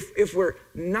 If we're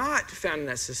not found in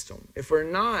that system, if we're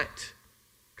not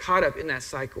caught up in that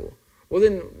cycle, well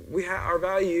then our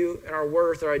value and our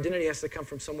worth, our identity has to come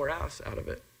from somewhere else out of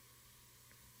it.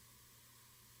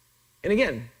 And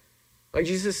again, like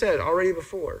Jesus said already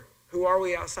before, who are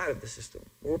we outside of the system?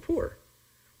 Well, we're poor.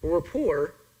 Well, we're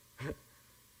poor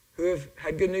who have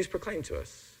had good news proclaimed to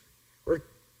us. We're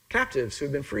captives who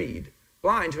have been freed,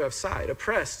 blind who have sight,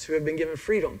 oppressed who have been given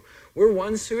freedom. We're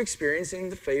ones who are experiencing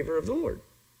the favor of the Lord.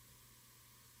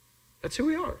 That's who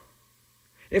we are.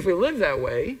 And if we live that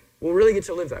way, we'll really get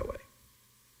to live that way.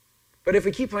 But if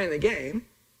we keep playing the game,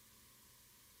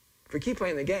 we're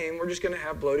just going to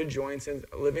have bloated joints and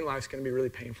living life's going to be really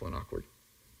painful and awkward.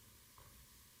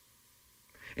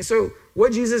 And so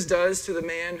what Jesus does to the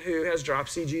man who has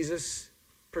dropsy, Jesus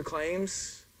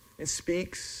proclaims and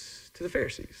speaks to the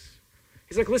Pharisees.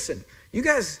 He's like, listen, you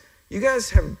guys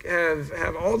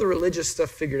have all the religious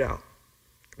stuff figured out,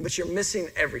 but you're missing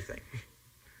everything.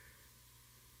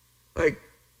 Like,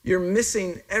 you're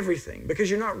missing everything because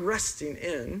you're not resting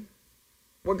in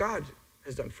what God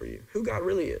has done for you, who God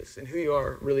really is, and who you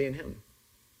are really in him.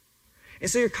 And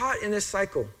so you're caught in this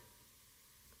cycle.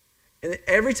 And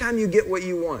every time you get what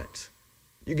you want,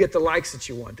 you get the likes that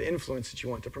you want, the influence that you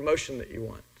want, the promotion that you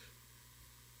want,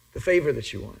 the favor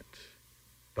that you want,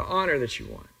 the honor that you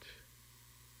want.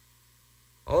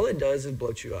 All it does is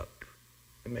bloat you up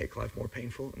and make life more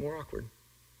painful and more awkward.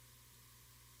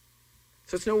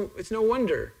 So it's no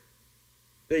wonder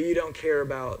that you don't care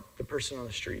about the person on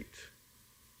the street,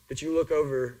 that you look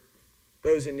over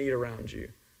those in need around you.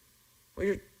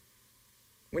 Well,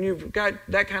 when you've got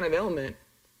that kind of element,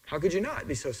 how could you not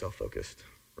be so self-focused,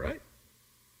 right?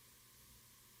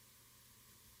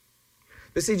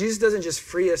 But see, Jesus doesn't just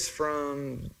free us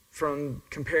from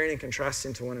comparing and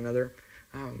contrasting to one another.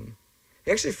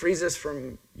 He actually frees us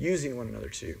from using one another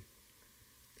too.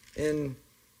 In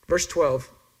verse 12,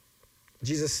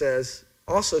 Jesus says,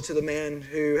 also to the man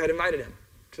who had invited him,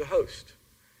 to the host,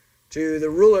 to the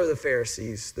ruler of the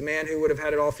Pharisees, the man who would have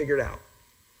had it all figured out.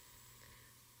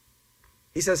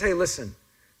 He says, hey, listen,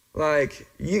 like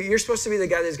you're supposed to be the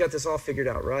guy that's got this all figured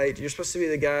out, right? You're supposed to be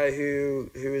the guy who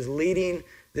is leading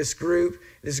this group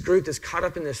that's caught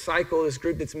up in this cycle, this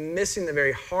group that's missing the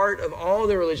very heart of all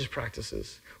the religious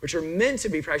practices, which are meant to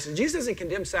be practiced. Jesus doesn't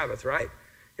condemn Sabbath, right?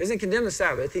 He doesn't condemn the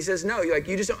Sabbath. He says, no,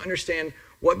 you just don't understand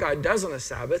what God does on the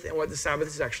Sabbath and what the Sabbath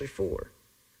is actually for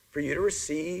you to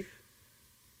receive,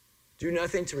 do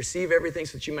nothing, to receive everything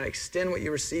so that you might extend what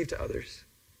you receive to others.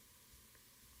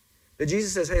 But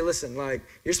Jesus says, hey, listen, like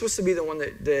you're supposed to be the one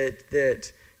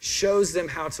that shows them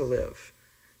how to live.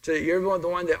 You're the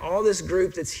one that all this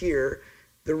group that's here,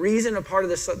 the reason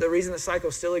the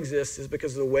cycle still exists is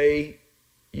because of the way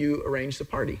you arrange the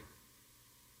party.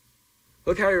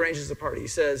 Look how he arranges the party.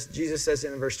 Jesus says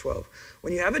in verse 12,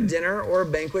 when you have a dinner or a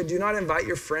banquet, do not invite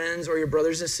your friends or your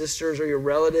brothers and sisters or your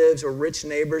relatives or rich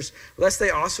neighbors, lest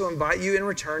they also invite you in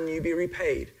return and you be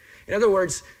repaid. In other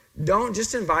words, don't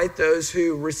just invite those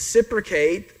who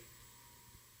reciprocate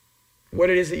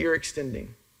what it is that you're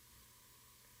extending.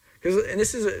 And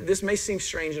this may seem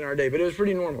strange in our day, but it was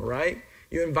pretty normal, right?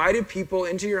 You invited people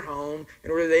into your home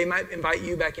in order they might invite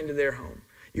you back into their home.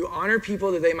 You honor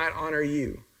people that they might honor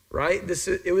you, right?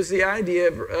 It was the idea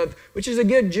of which is a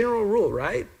good general rule,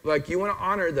 right? Like you want to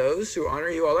honor those who honor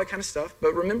you, all that kind of stuff.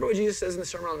 But remember what Jesus says in the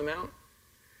Sermon on the Mount?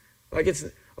 Like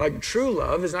Like true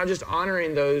love is not just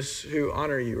honoring those who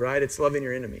honor you, right? It's loving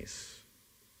your enemies,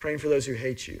 praying for those who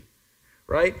hate you,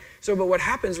 right? So, but what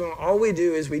happens when all we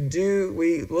do is we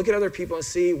look at other people and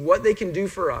see what they can do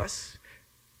for us,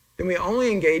 then we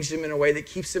only engage them in a way that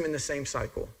keeps them in the same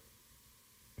cycle.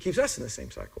 It keeps us in the same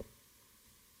cycle.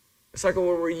 A cycle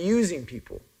where we're using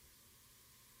people.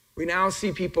 We now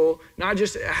see people not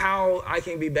just how I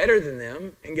can be better than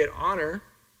them and get honor,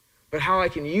 but how I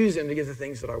can use them to get the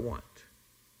things that I want.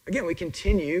 Again, we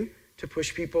continue to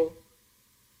push people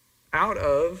out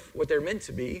of what they're meant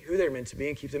to be, who they're meant to be,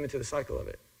 and keep them into the cycle of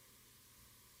it.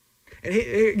 And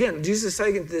again, Jesus is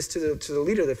saying this to the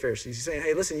leader of the Pharisees. He's saying,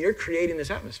 hey, listen, you're creating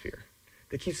this atmosphere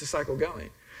that keeps the cycle going.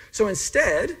 So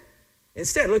instead,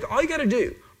 look, all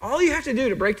you have to do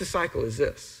to break the cycle is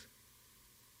this.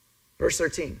 Verse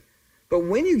 13. But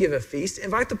when you give a feast,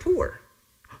 invite the poor.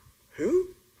 Who?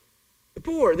 The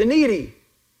poor, the needy,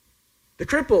 the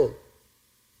crippled,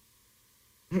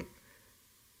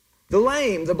 the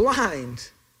lame, the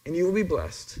blind, and you will be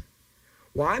blessed.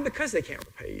 Why? Because they can't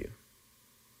repay you.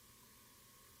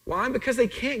 Why? Because they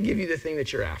can't give you the thing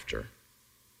that you're after.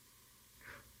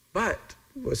 But,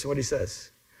 listen what he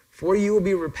says. For you will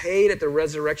be repaid at the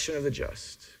resurrection of the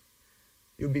just.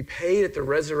 You'll be paid at the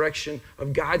resurrection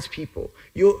of God's people.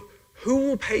 Who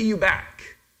will pay you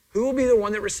back? Who will be the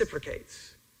one that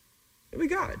reciprocates? It'll be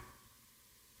God.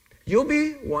 You'll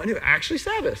be one who actually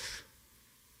Sabbaths,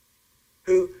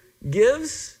 who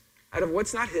gives out of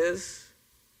what's not his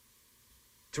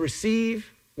to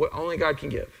receive what only God can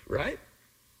give, right?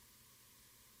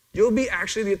 You'll be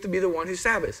actually get to be the one who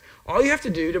Sabbaths. All you have to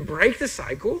do to break the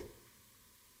cycle,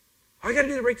 all you got to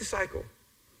do to break the cycle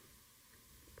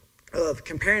of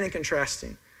comparing and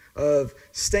contrasting, of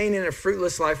staying in a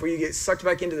fruitless life where you get sucked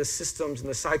back into the systems and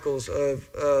the cycles of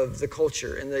the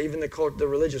culture and even the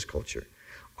religious culture.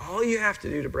 All you have to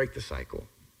do to break the cycle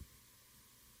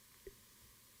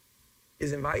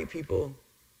is invite people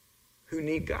who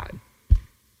need God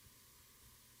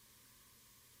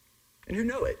and who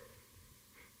know it.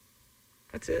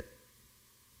 That's it.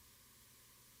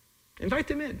 Invite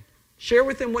them in. Share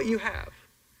with them what you have.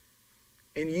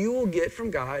 And you will get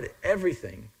from God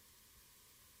everything.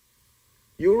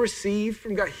 You'll receive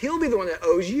from God. He'll be the one that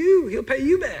owes you. He'll pay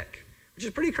you back, which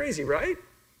is pretty crazy, right?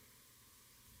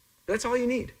 That's all you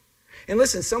need. And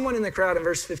listen, someone in the crowd in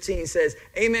verse 15 says,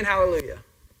 amen, hallelujah.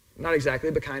 Not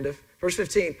exactly, but kind of. Verse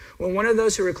 15, when one of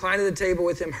those who reclined at the table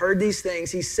with him heard these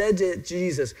things, he said to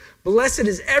Jesus, blessed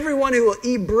is everyone who will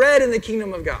eat bread in the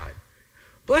kingdom of God.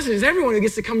 Blessed is everyone who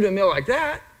gets to come to a meal like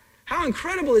that. How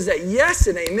incredible is that? Yes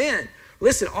and amen.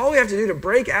 Listen, all we have to do to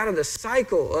break out of the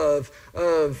cycle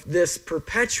of this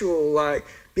perpetual, like,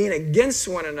 being against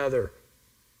one another,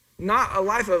 not a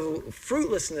life of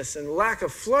fruitlessness and lack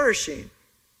of flourishing,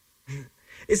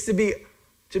 is to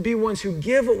be ones who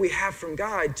give what we have from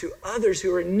God to others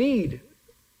who are in need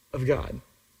of God.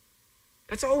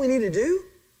 That's all we need to do?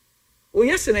 Well,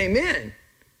 yes and amen.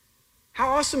 How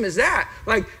awesome is that?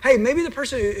 Like, hey, maybe the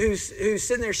person who's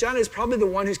sitting there shouting is probably the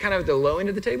one who's kind of at the low end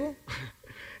of the table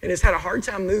and has had a hard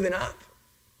time moving up,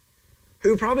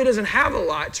 who probably doesn't have a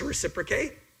lot to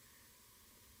reciprocate.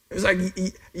 It was like,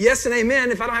 yes and amen.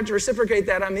 If I don't have to reciprocate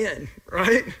that, I'm in,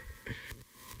 right?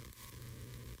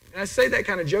 And I say that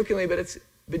kind of jokingly,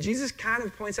 but Jesus kind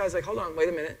of points out, he's like, hold on, wait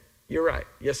a minute. You're right.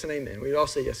 Yes and amen. We'd all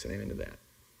say yes and amen to that.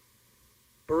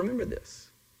 But remember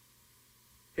this.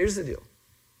 Here's the deal.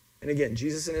 And again,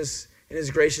 Jesus in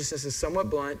his graciousness is somewhat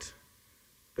blunt,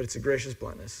 but it's a gracious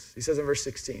bluntness. He says in verse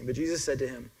 16, but Jesus said to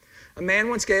him, a man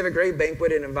once gave a great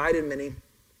banquet and invited many. And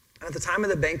at the time of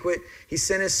the banquet, he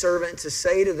sent his servant to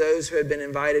say to those who had been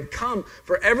invited, come,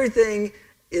 for everything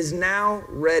is now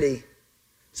ready.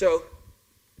 So,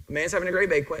 a man's having a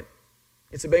great banquet.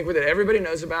 It's a banquet that everybody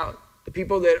knows about. The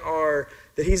people that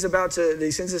he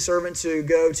sends his servant to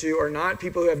go to are not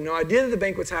people who have no idea that the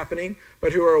banquet's happening,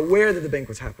 but who are aware that the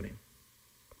banquet's happening.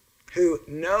 Who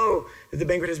know that the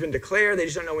banquet has been declared, they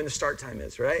just don't know when the start time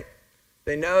is, right?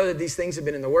 They know that these things have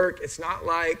been in the work. It's not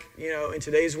like, in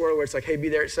today's world where it's like, hey, be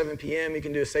there at 7 p.m., you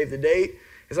can do a save the date.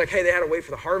 It's like, hey, they had to wait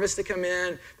for the harvest to come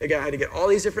in. They had to get all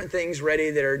these different things ready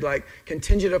that are like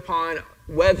contingent upon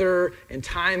weather and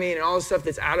timing and all the stuff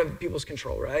that's out of people's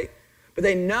control, right? But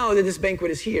they know that this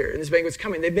banquet is here and this banquet's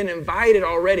coming. They've been invited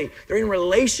already. They're in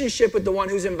relationship with the one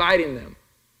who's inviting them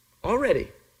already.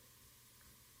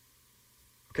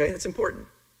 Okay, that's important.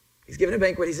 He's given a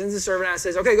banquet. He sends the servant out and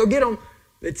says, okay, go get them.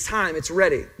 It's time. It's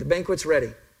ready. The banquet's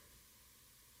ready.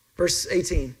 Verse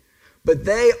 18. But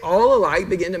they all alike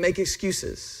began to make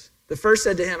excuses. The first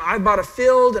said to him, I bought a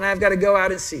field and I've got to go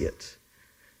out and see it.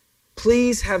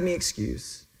 Please have me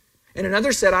excused. And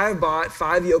another said, I have bought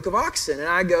 5 yoke of oxen, and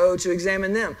I go to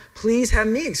examine them. Please have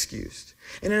me excused.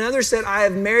 And another said, I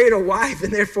have married a wife,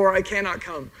 and therefore I cannot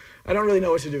come. I don't really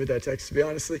know what to do with that text, to be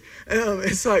honestly.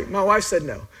 It's like, my wife said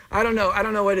no. I don't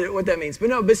know what that means.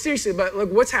 But seriously,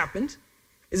 look, what's happened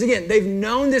is, again, they've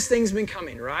known this thing's been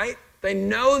coming, right? They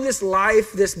know this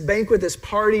life, this banquet, this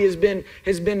party has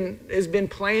been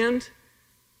planned.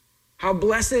 How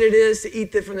blessed it is to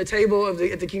eat from the table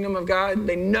at the kingdom of God.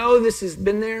 They know this has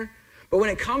been there. But when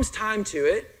it comes time to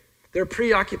it, they're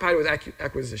preoccupied with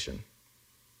acquisition.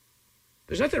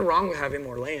 There's nothing wrong with having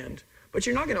more land, but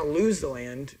you're not going to lose the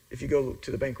land if you go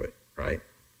to the banquet, right?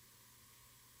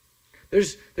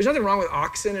 There's nothing wrong with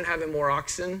oxen and having more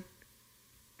oxen,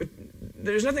 but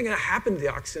there's nothing going to happen to the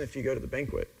oxen if you go to the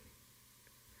banquet.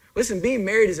 Listen, being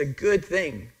married is a good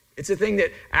thing. It's a thing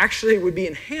that actually would be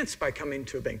enhanced by coming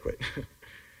to a banquet.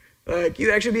 Like, you'd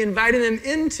actually be inviting them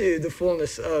into the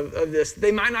fullness of this.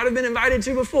 They might not have been invited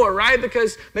to before, right?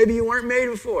 Because maybe you weren't married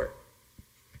before.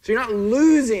 So you're not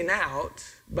losing out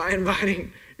by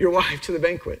inviting your wife to the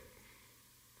banquet,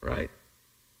 right?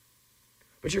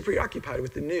 But you're preoccupied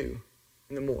with the new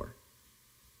and the more.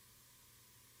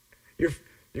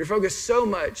 You're focused so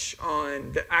much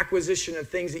on the acquisition of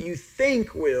things that you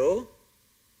think will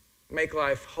make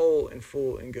life whole and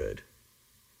full and good,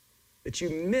 that you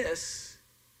miss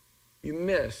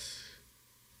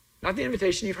not the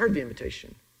invitation, you've heard the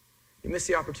invitation. You miss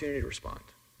the opportunity to respond.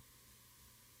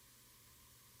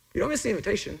 You don't miss the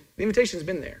invitation. The invitation's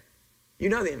been there. You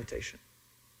know the invitation.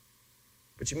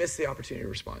 But you miss the opportunity to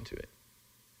respond to it.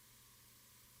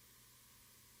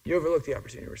 You overlook the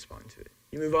opportunity to respond to it.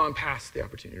 You move on past the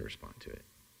opportunity to respond to it.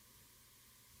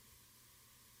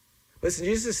 Listen,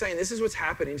 Jesus is saying this is what's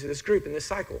happening to this group in this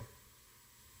cycle.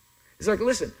 It's like,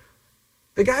 listen,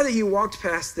 the guy that you walked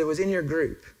past that was in your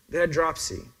group that had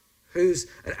dropsy, whose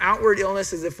an outward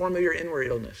illness is the form of your inward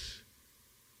illness.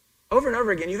 Over and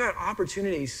over again, you've had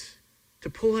opportunities to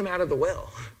pull him out of the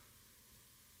well.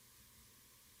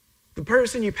 The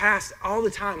person you passed all the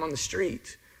time on the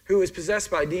street who was possessed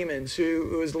by demons,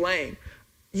 who was lame,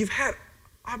 you've had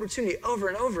opportunity over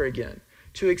and over again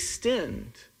to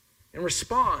extend and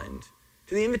respond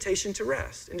to the invitation to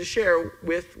rest and to share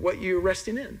with what you're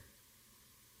resting in.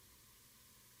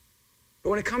 But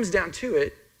when it comes down to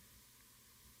it,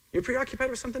 you're preoccupied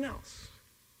with something else.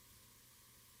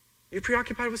 You're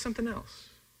preoccupied with something else.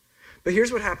 But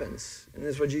here's what happens, and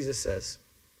this is what Jesus says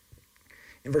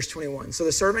in verse 21. So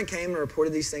the servant came and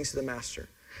reported these things to the master.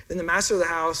 Then the master of the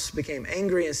house became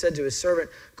angry and said to his servant,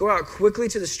 go out quickly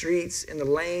to the streets and the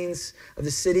lanes of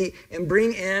the city and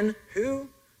bring in, who?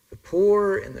 The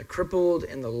poor and the crippled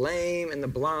and the lame and the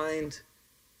blind.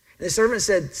 And the servant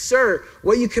said, sir,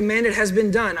 what you commanded has been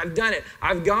done. I've done it.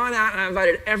 I've gone out and I've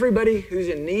invited everybody who's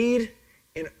in need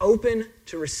and open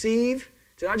to receive,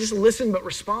 to not just listen but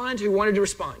respond, who wanted to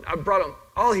respond. I brought them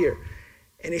all here.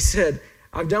 And he said,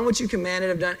 I've done what you commanded,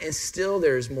 I've done, and still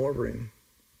there is more room.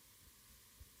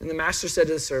 And the master said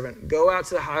to the servant, go out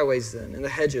to the highways then and the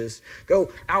hedges.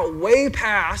 Go out way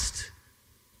past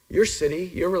your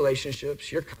city, your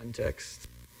relationships, your context.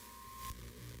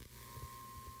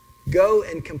 Go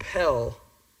and compel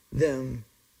them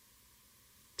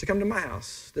to come to my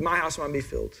house, that my house might be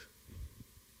filled.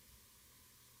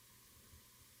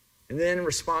 And then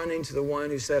responding to the one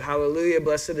who said, hallelujah,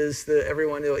 blessed is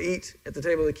everyone who will eat at the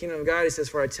table of the kingdom of God, he says,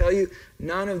 for I tell you,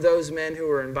 none of those men who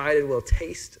were invited will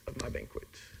taste of my banquet.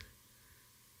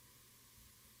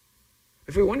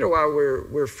 If we wonder why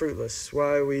we're fruitless,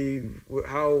 why we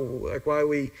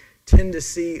tend to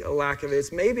see a lack of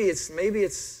it, maybe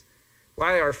it's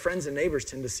why our friends and neighbors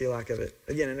tend to see a lack of it.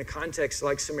 Again, in a context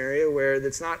like Samaria, where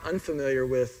it's not unfamiliar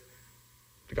with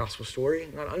the gospel story,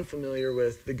 not unfamiliar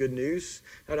with the good news,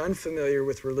 not unfamiliar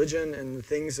with religion and the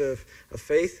things of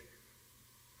faith.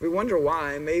 We wonder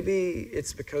why. Maybe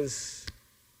it's because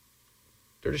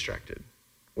they're distracted.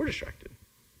 We're distracted.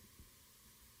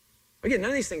 Again,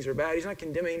 none of these things are bad. He's not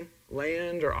condemning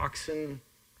land or oxen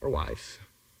or wives.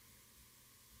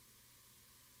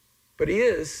 But he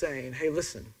is saying, hey,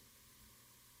 listen,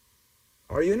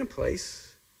 are you in a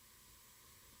place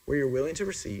where you're willing to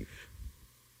receive?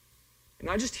 And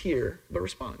not just hear, but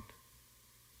respond.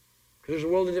 Because there's a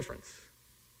world of difference.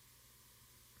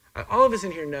 All of us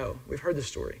in here know, we've heard the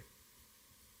story.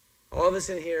 All of us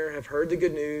in here have heard the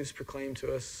good news proclaimed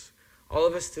to us. All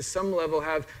of us to some level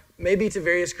have, maybe to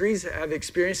various degrees, have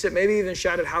experienced it, maybe even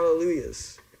shouted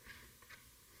hallelujahs.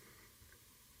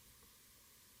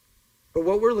 But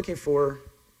what we're looking for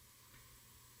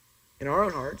in our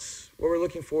own hearts, what we're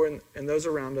looking for in those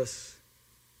around us,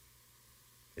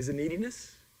 is a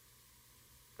neediness.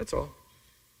 That's all.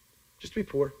 Just to be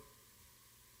poor.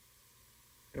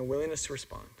 and a willingness to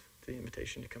respond to the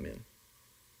invitation to come in.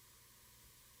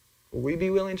 Will we be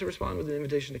willing to respond with an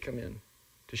invitation to come in?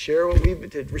 To share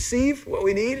to receive what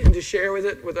we need and to share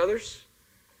it with others?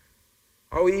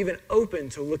 Are we even open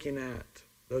to looking at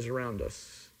those around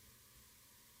us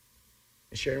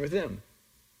and sharing with them?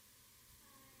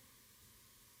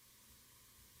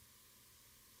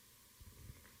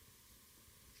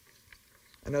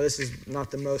 I know this is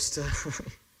not the most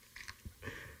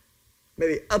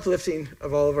maybe uplifting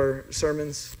of all of our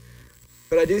sermons,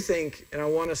 but I do think, and I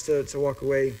want us to walk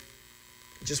away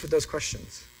just with those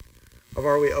questions of,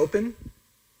 are we open,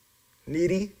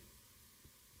 needy?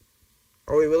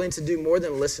 Are we willing to do more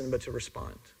than listen but to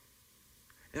respond?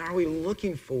 And are we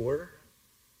looking for,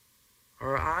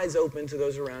 are our eyes open to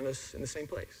those around us in the same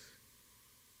place?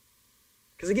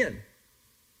 Because again,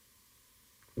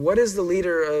 what is the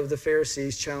leader of the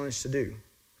Pharisees challenged to do?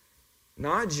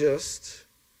 Not just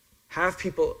have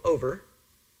people over,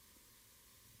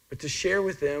 but to share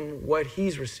with them what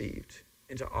he's received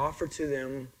and to offer to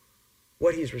them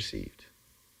what he's received,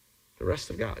 the rest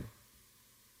of God.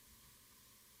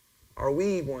 Are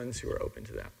we ones who are open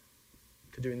to that,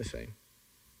 to doing the same?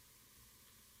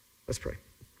 Let's pray.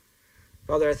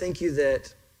 Father, I thank you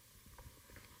that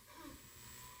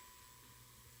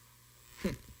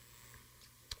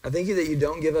you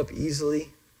don't give up easily,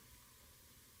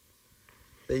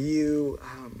 that you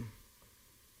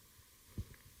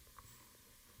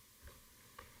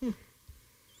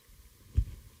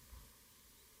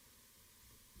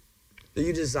that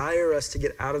you desire us to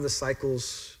get out of the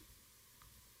cycles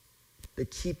that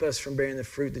keep us from bearing the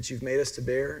fruit that you've made us to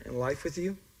bear in life with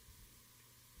you.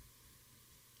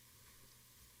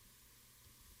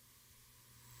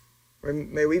 Or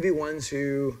may we be ones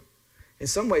who, in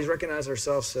some ways, recognize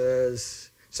ourselves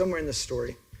as somewhere in this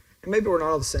story. And maybe we're not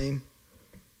all the same.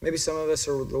 Maybe some of us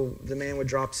are the man with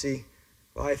dropsy.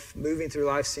 Moving through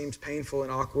life seems painful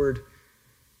and awkward.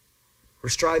 We're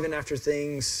striving after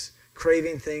things,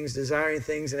 craving things, desiring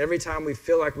things, and every time we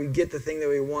feel like we get the thing that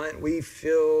we want, we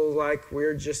feel like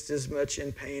we're just as much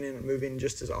in pain and moving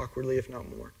just as awkwardly, if not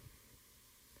more.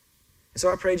 And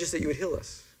so I pray just that you would heal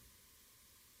us.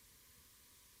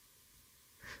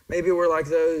 Maybe we're like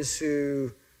those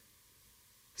who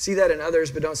see that in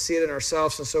others but don't see it in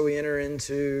ourselves, and so we enter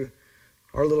into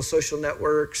our little social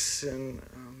networks and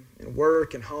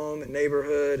work and home and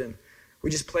neighborhood, and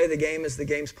we just play the game as the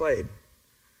game's played.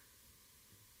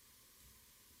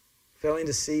 Failing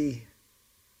to see,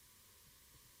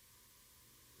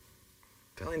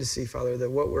 Father, that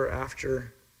what we're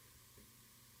after,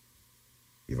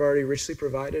 you've already richly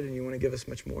provided and you want to give us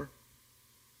much more.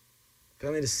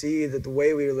 Failing to see that the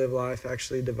way we live life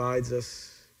actually divides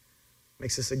us,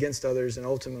 makes us against others, and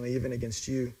ultimately even against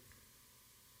you.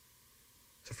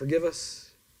 So forgive us.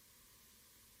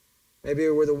 Maybe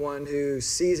we're the one who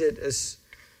sees it as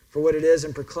for what it is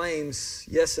and proclaims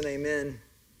yes and amen,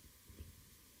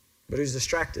 but who's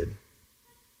distracted,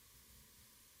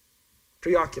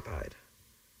 preoccupied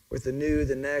with the new,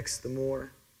 the next, the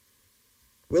more,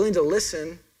 willing to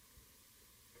listen,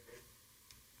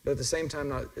 but at the same time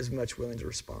not as much willing to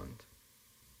respond.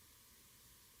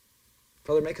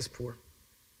 Father, make us poor.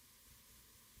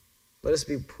 Let us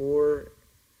be poor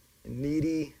and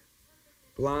needy,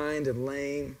 blind and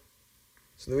lame,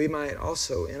 so that we might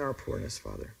also, in our poorness,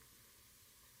 Father,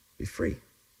 be free.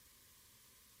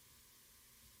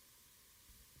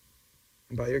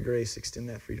 And by your grace, extend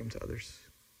that freedom to others.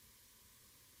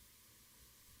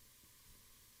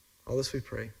 All this we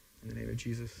pray in the name of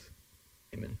Jesus.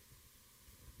 Amen.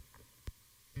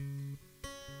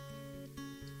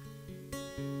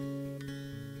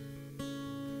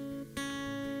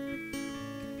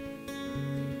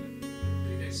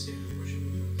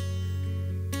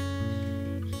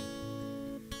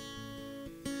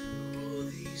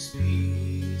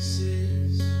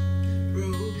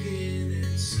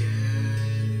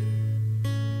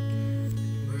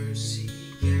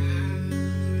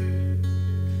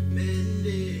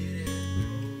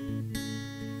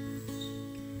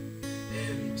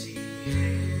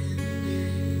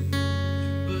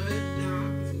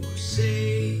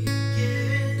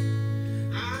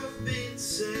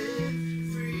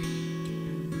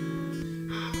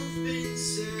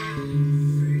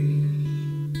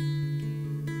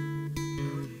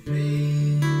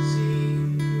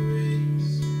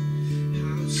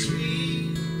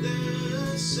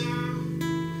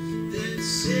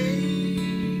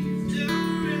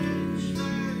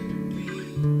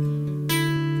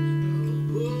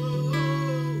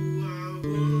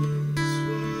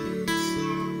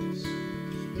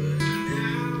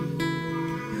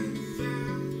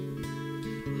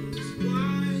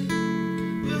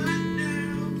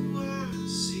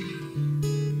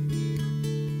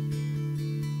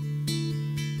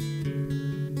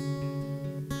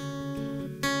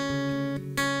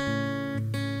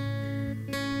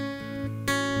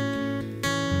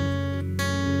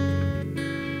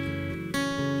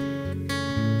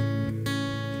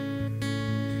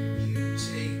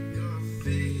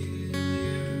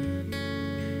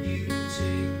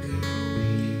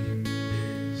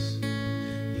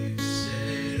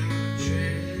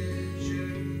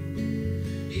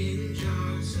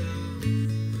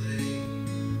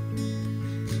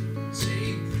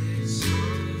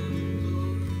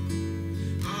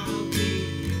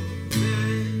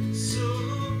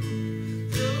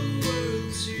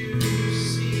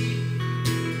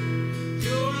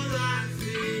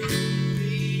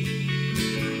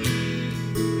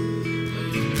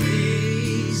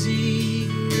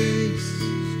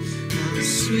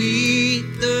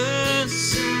 sweet the